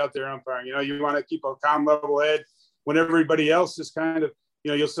angry out there umpiring. You want to keep a calm, level head when everybody else is kind of,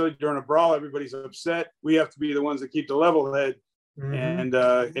 you'll see during a brawl, everybody's upset. We have to be the ones that keep the level head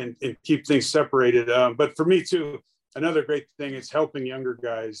and keep things separated. But for me too, another great thing is helping younger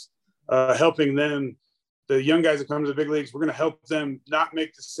guys, helping them. The young guys that come to the big leagues, we're going to help them not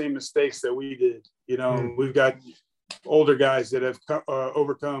make the same mistakes that we did. You know, we've got older guys that have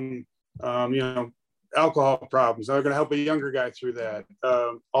overcome, alcohol problems. They're going to help a younger guy through that.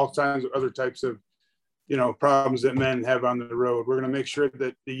 All kinds of other types of, problems that men have on the road. We're going to make sure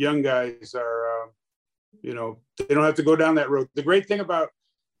that the young guys are, they don't have to go down that road. The great thing about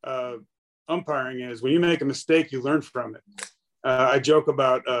umpiring is when you make a mistake, you learn from it. I joke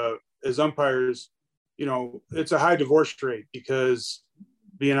about as umpires, it's a high divorce rate because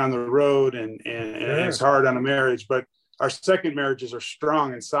being on the road and it's hard on a marriage, but our second marriages are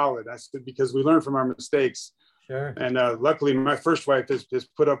strong and solid. That's because we learn from our mistakes. Sure. And luckily my first wife has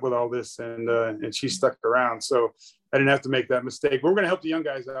put up with all this and she stuck around. So I didn't have to make that mistake. But we're going to help the young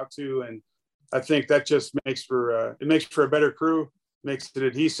guys out too. And I think that just makes for a better crew, makes it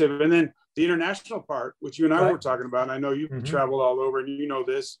adhesive. And then the international part, which you and I were talking about, and I know you've traveled all over and you know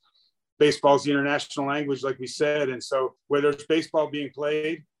this. Baseball is the international language, like we said. And so where there's baseball being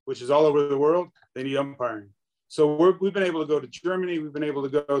played, which is all over the world, they need umpiring. So we've been able to go to Germany. We've been able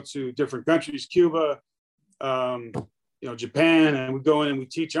to go to different countries, Cuba, Japan, and we go in and we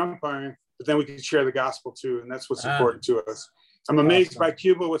teach umpiring, but then we can share the gospel too. And that's what's important to us. I'm amazed by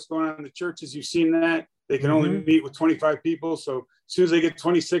Cuba, what's going on in the churches. You've seen that. They can only meet with 25 people. So as soon as they get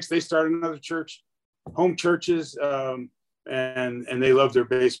 26, they start another church, home churches. And they love their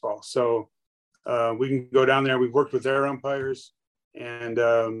baseball. So we can go down there. We've worked with their umpires and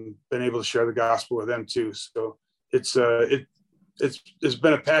been able to share the gospel with them too. So it's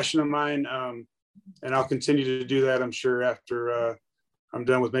been a passion of mine, and I'll continue to do that. I'm sure after I'm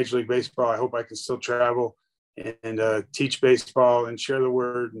done with Major League Baseball, I hope I can still travel and teach baseball and share the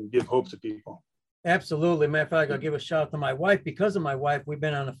word and give hope to people. Absolutely. Matter of fact, I'll give a shout out to my wife. Because of my wife, we've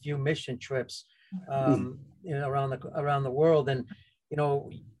been on a few mission trips around the world. And,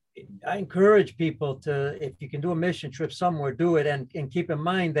 I encourage people to, if you can do a mission trip somewhere, do it. And keep in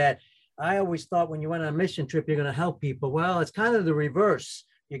mind that I always thought when you went on a mission trip, you're going to help people. Well, it's kind of the reverse.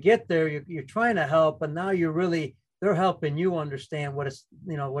 You get there, you're trying to help, but now they're helping you understand what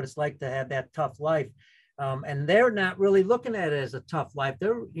it's like to have that tough life. And they're not really looking at it as a tough life.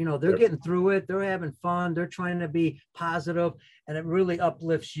 They're getting through it. They're having fun. They're trying to be positive, and it really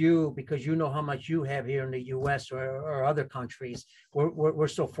uplifts you because you know how much you have here in the U.S. or other countries. We're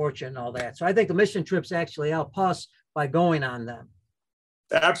so fortunate and all that. So I think the mission trips actually help us by going on them.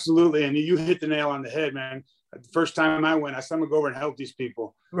 Absolutely, and you hit the nail on the head, man. The first time I went, I said I'm gonna go over and help these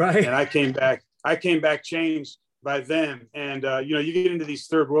people. Right. And I came back changed by them. And you get into these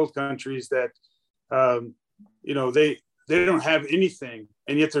third world countries that they don't have anything,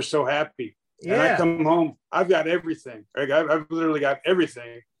 and yet they're so happy. Yeah. And I come home, I've got everything. I've literally got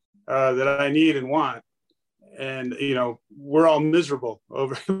everything that I need and want. And, we're all miserable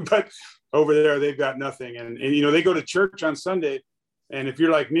but over there, they've got nothing. And they go to church on Sunday. And if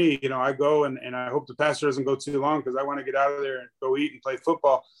you're like me, I go and I hope the pastor doesn't go too long because I want to get out of there and go eat and play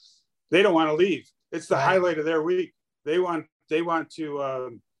football. They don't want to leave. It's the highlight of their week. They want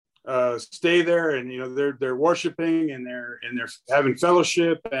to stay there, and they're worshiping and they're having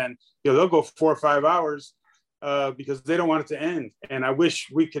fellowship, and they'll go 4 or 5 hours because they don't want it to end. And I wish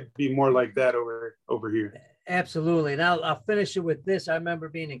we could be more like that over here. Absolutely. And I'll finish it with this. I remember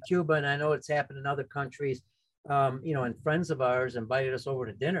being in Cuba, and I know it's happened in other countries. And friends of ours invited us over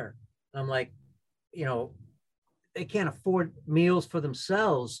to dinner. And I'm like, they can't afford meals for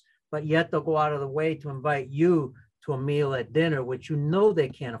themselves, but yet they'll go out of the way to invite you to a meal at dinner, which they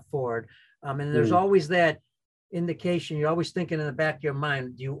can't afford. And there's always that indication. You're always thinking in the back of your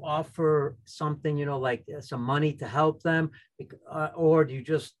mind, do you offer something, like some money to help them? Or do you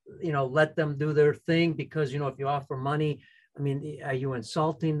just, let them do their thing? Because, if you offer money, are you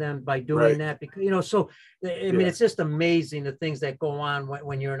insulting them by doing that? Because, so, it's just amazing the things that go on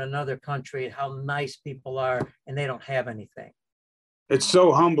when you're in another country, how nice people are and they don't have anything. It's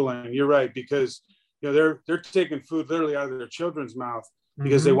so humbling. You're right. Because, they're taking food literally out of their children's mouth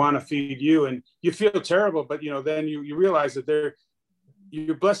because they want to feed you, and you feel terrible. But, then you realize that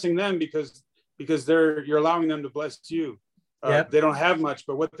you're blessing them because you're allowing them to bless you. They don't have much,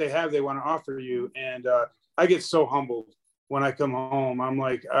 but what they have, they want to offer you. And I get so humbled when I come home. I'm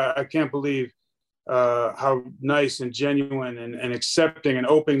like, I can't believe how nice and genuine and accepting and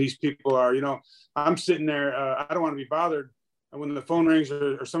open these people are. I'm sitting there. I don't want to be bothered. And when the phone rings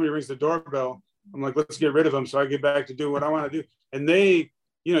or somebody rings the doorbell, I'm like, let's get rid of them so I get back to do what I want to do. And they,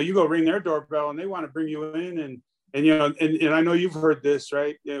 you go ring their doorbell and they want to bring you in. And I know you've heard this,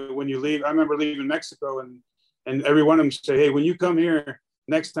 right? When you leave, I remember leaving Mexico and and every one of them say, hey, when you come here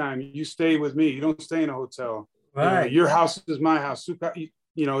next time, you stay with me. You don't stay in a hotel. Right. Your house is my house.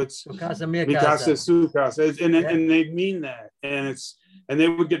 It's Casa, mi casa, su casa. And they mean that. And they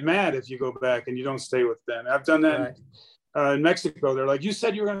would get mad if you go back and you don't stay with them. I've done that in Mexico. They're like, you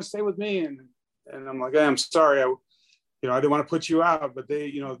said you were going to stay with me. And I'm like, hey, I'm sorry. I didn't want to put you out, but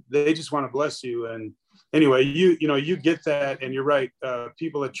they just want to bless you. And anyway, you get that. And you're right.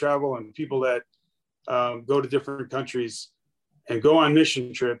 People that travel and people that go to different countries and go on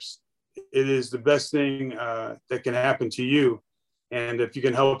mission trips, it is the best thing that can happen to you. And if you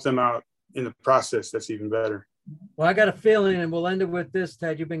can help them out in the process, that's even better. Well, I got a feeling, and we'll end it with this,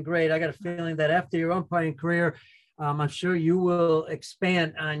 Ted, you've been great. I got a feeling that after your umpiring career, I'm sure you will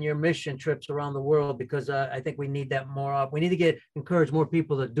expand on your mission trips around the world, because I think we need that more of. We need to encourage more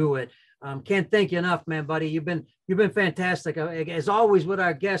people to do it. Can't thank you enough, man, buddy. You've been fantastic. As always with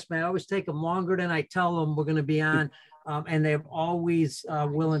our guests, man, I always take them longer than I tell them we're going to be on. And they're always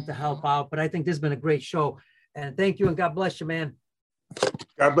willing to help out. But I think this has been a great show. And thank you, and God bless you, man.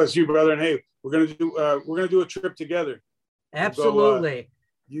 God bless you, brother. And hey, we're gonna do a trip together. Absolutely.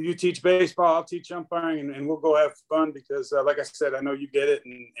 We'll go, you teach baseball, I'll teach umpiring, and we'll go have fun, because like I said, I know you get it.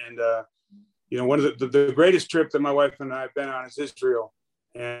 And one of the greatest trip that my wife and I have been on is Israel.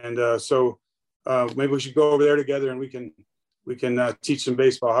 And so maybe we should go over there together, and we can teach some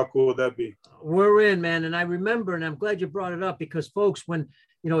baseball. How cool would that be? We're in, man. And I remember, and I'm glad you brought it up, because folks, when,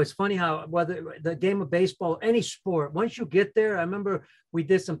 it's funny how whether the game of baseball, any sport, once you get there, I remember we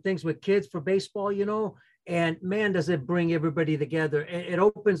did some things with kids for baseball, and man, does it bring everybody together. It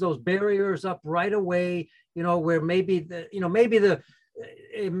opens those barriers up right away, where maybe it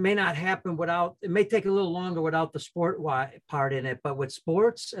may not happen it may take a little longer without the sport part in it, but with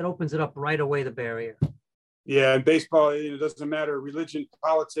sports, it opens it up right away, the barrier. Yeah, and baseball, it doesn't matter, religion,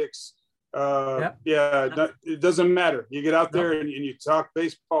 politics. It doesn't matter. You get out there and you talk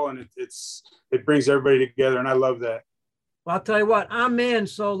baseball, and it brings everybody together, and I love that. Well, I'll tell you what, I'm in,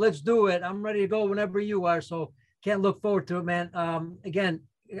 so let's do it. I'm ready to go whenever you are, so can't look forward to it, man. Again,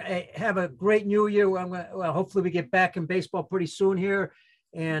 have a great new year. Hopefully we get back in baseball pretty soon here,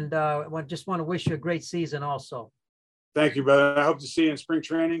 and I just want to wish you a great season also. Thank you, brother. I hope to see you in spring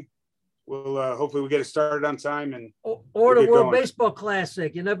training. We'll hopefully we get it started on time, and or the World Baseball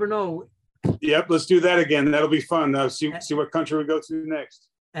Classic. You never know. Yep, let's do that again. That'll be fun. See what country we go to next.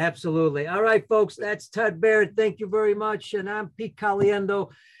 Absolutely. All right, folks, that's Ted Baird. Thank you very much. And I'm Pete Caliendo.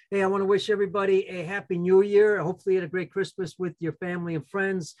 Hey, I want to wish everybody a happy new year. Hopefully you had a great Christmas with your family and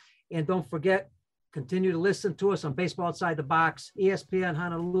friends. And don't forget, continue to listen to us on Baseball Outside the Box, ESPN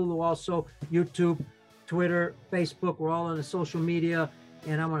Honolulu, also YouTube, Twitter, Facebook. We're all on the social media.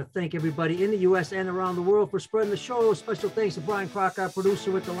 And I want to thank everybody in the U.S. and around the world for spreading the show. Special thanks to Brian Crock, our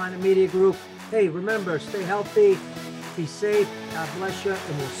producer with the Lineup Media Group. Hey, remember, stay healthy, be safe, God bless you,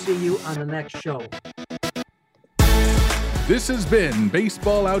 and we'll see you on the next show. This has been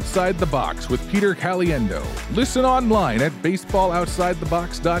Baseball Outside the Box with Peter Caliendo. Listen online at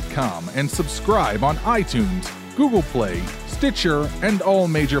baseballoutsidethebox.com and subscribe on iTunes, Google Play, Stitcher, and all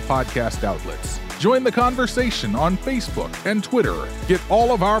major podcast outlets. Join the conversation on Facebook and Twitter. Get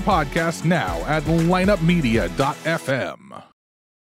all of our podcasts now at lineupmedia.fm.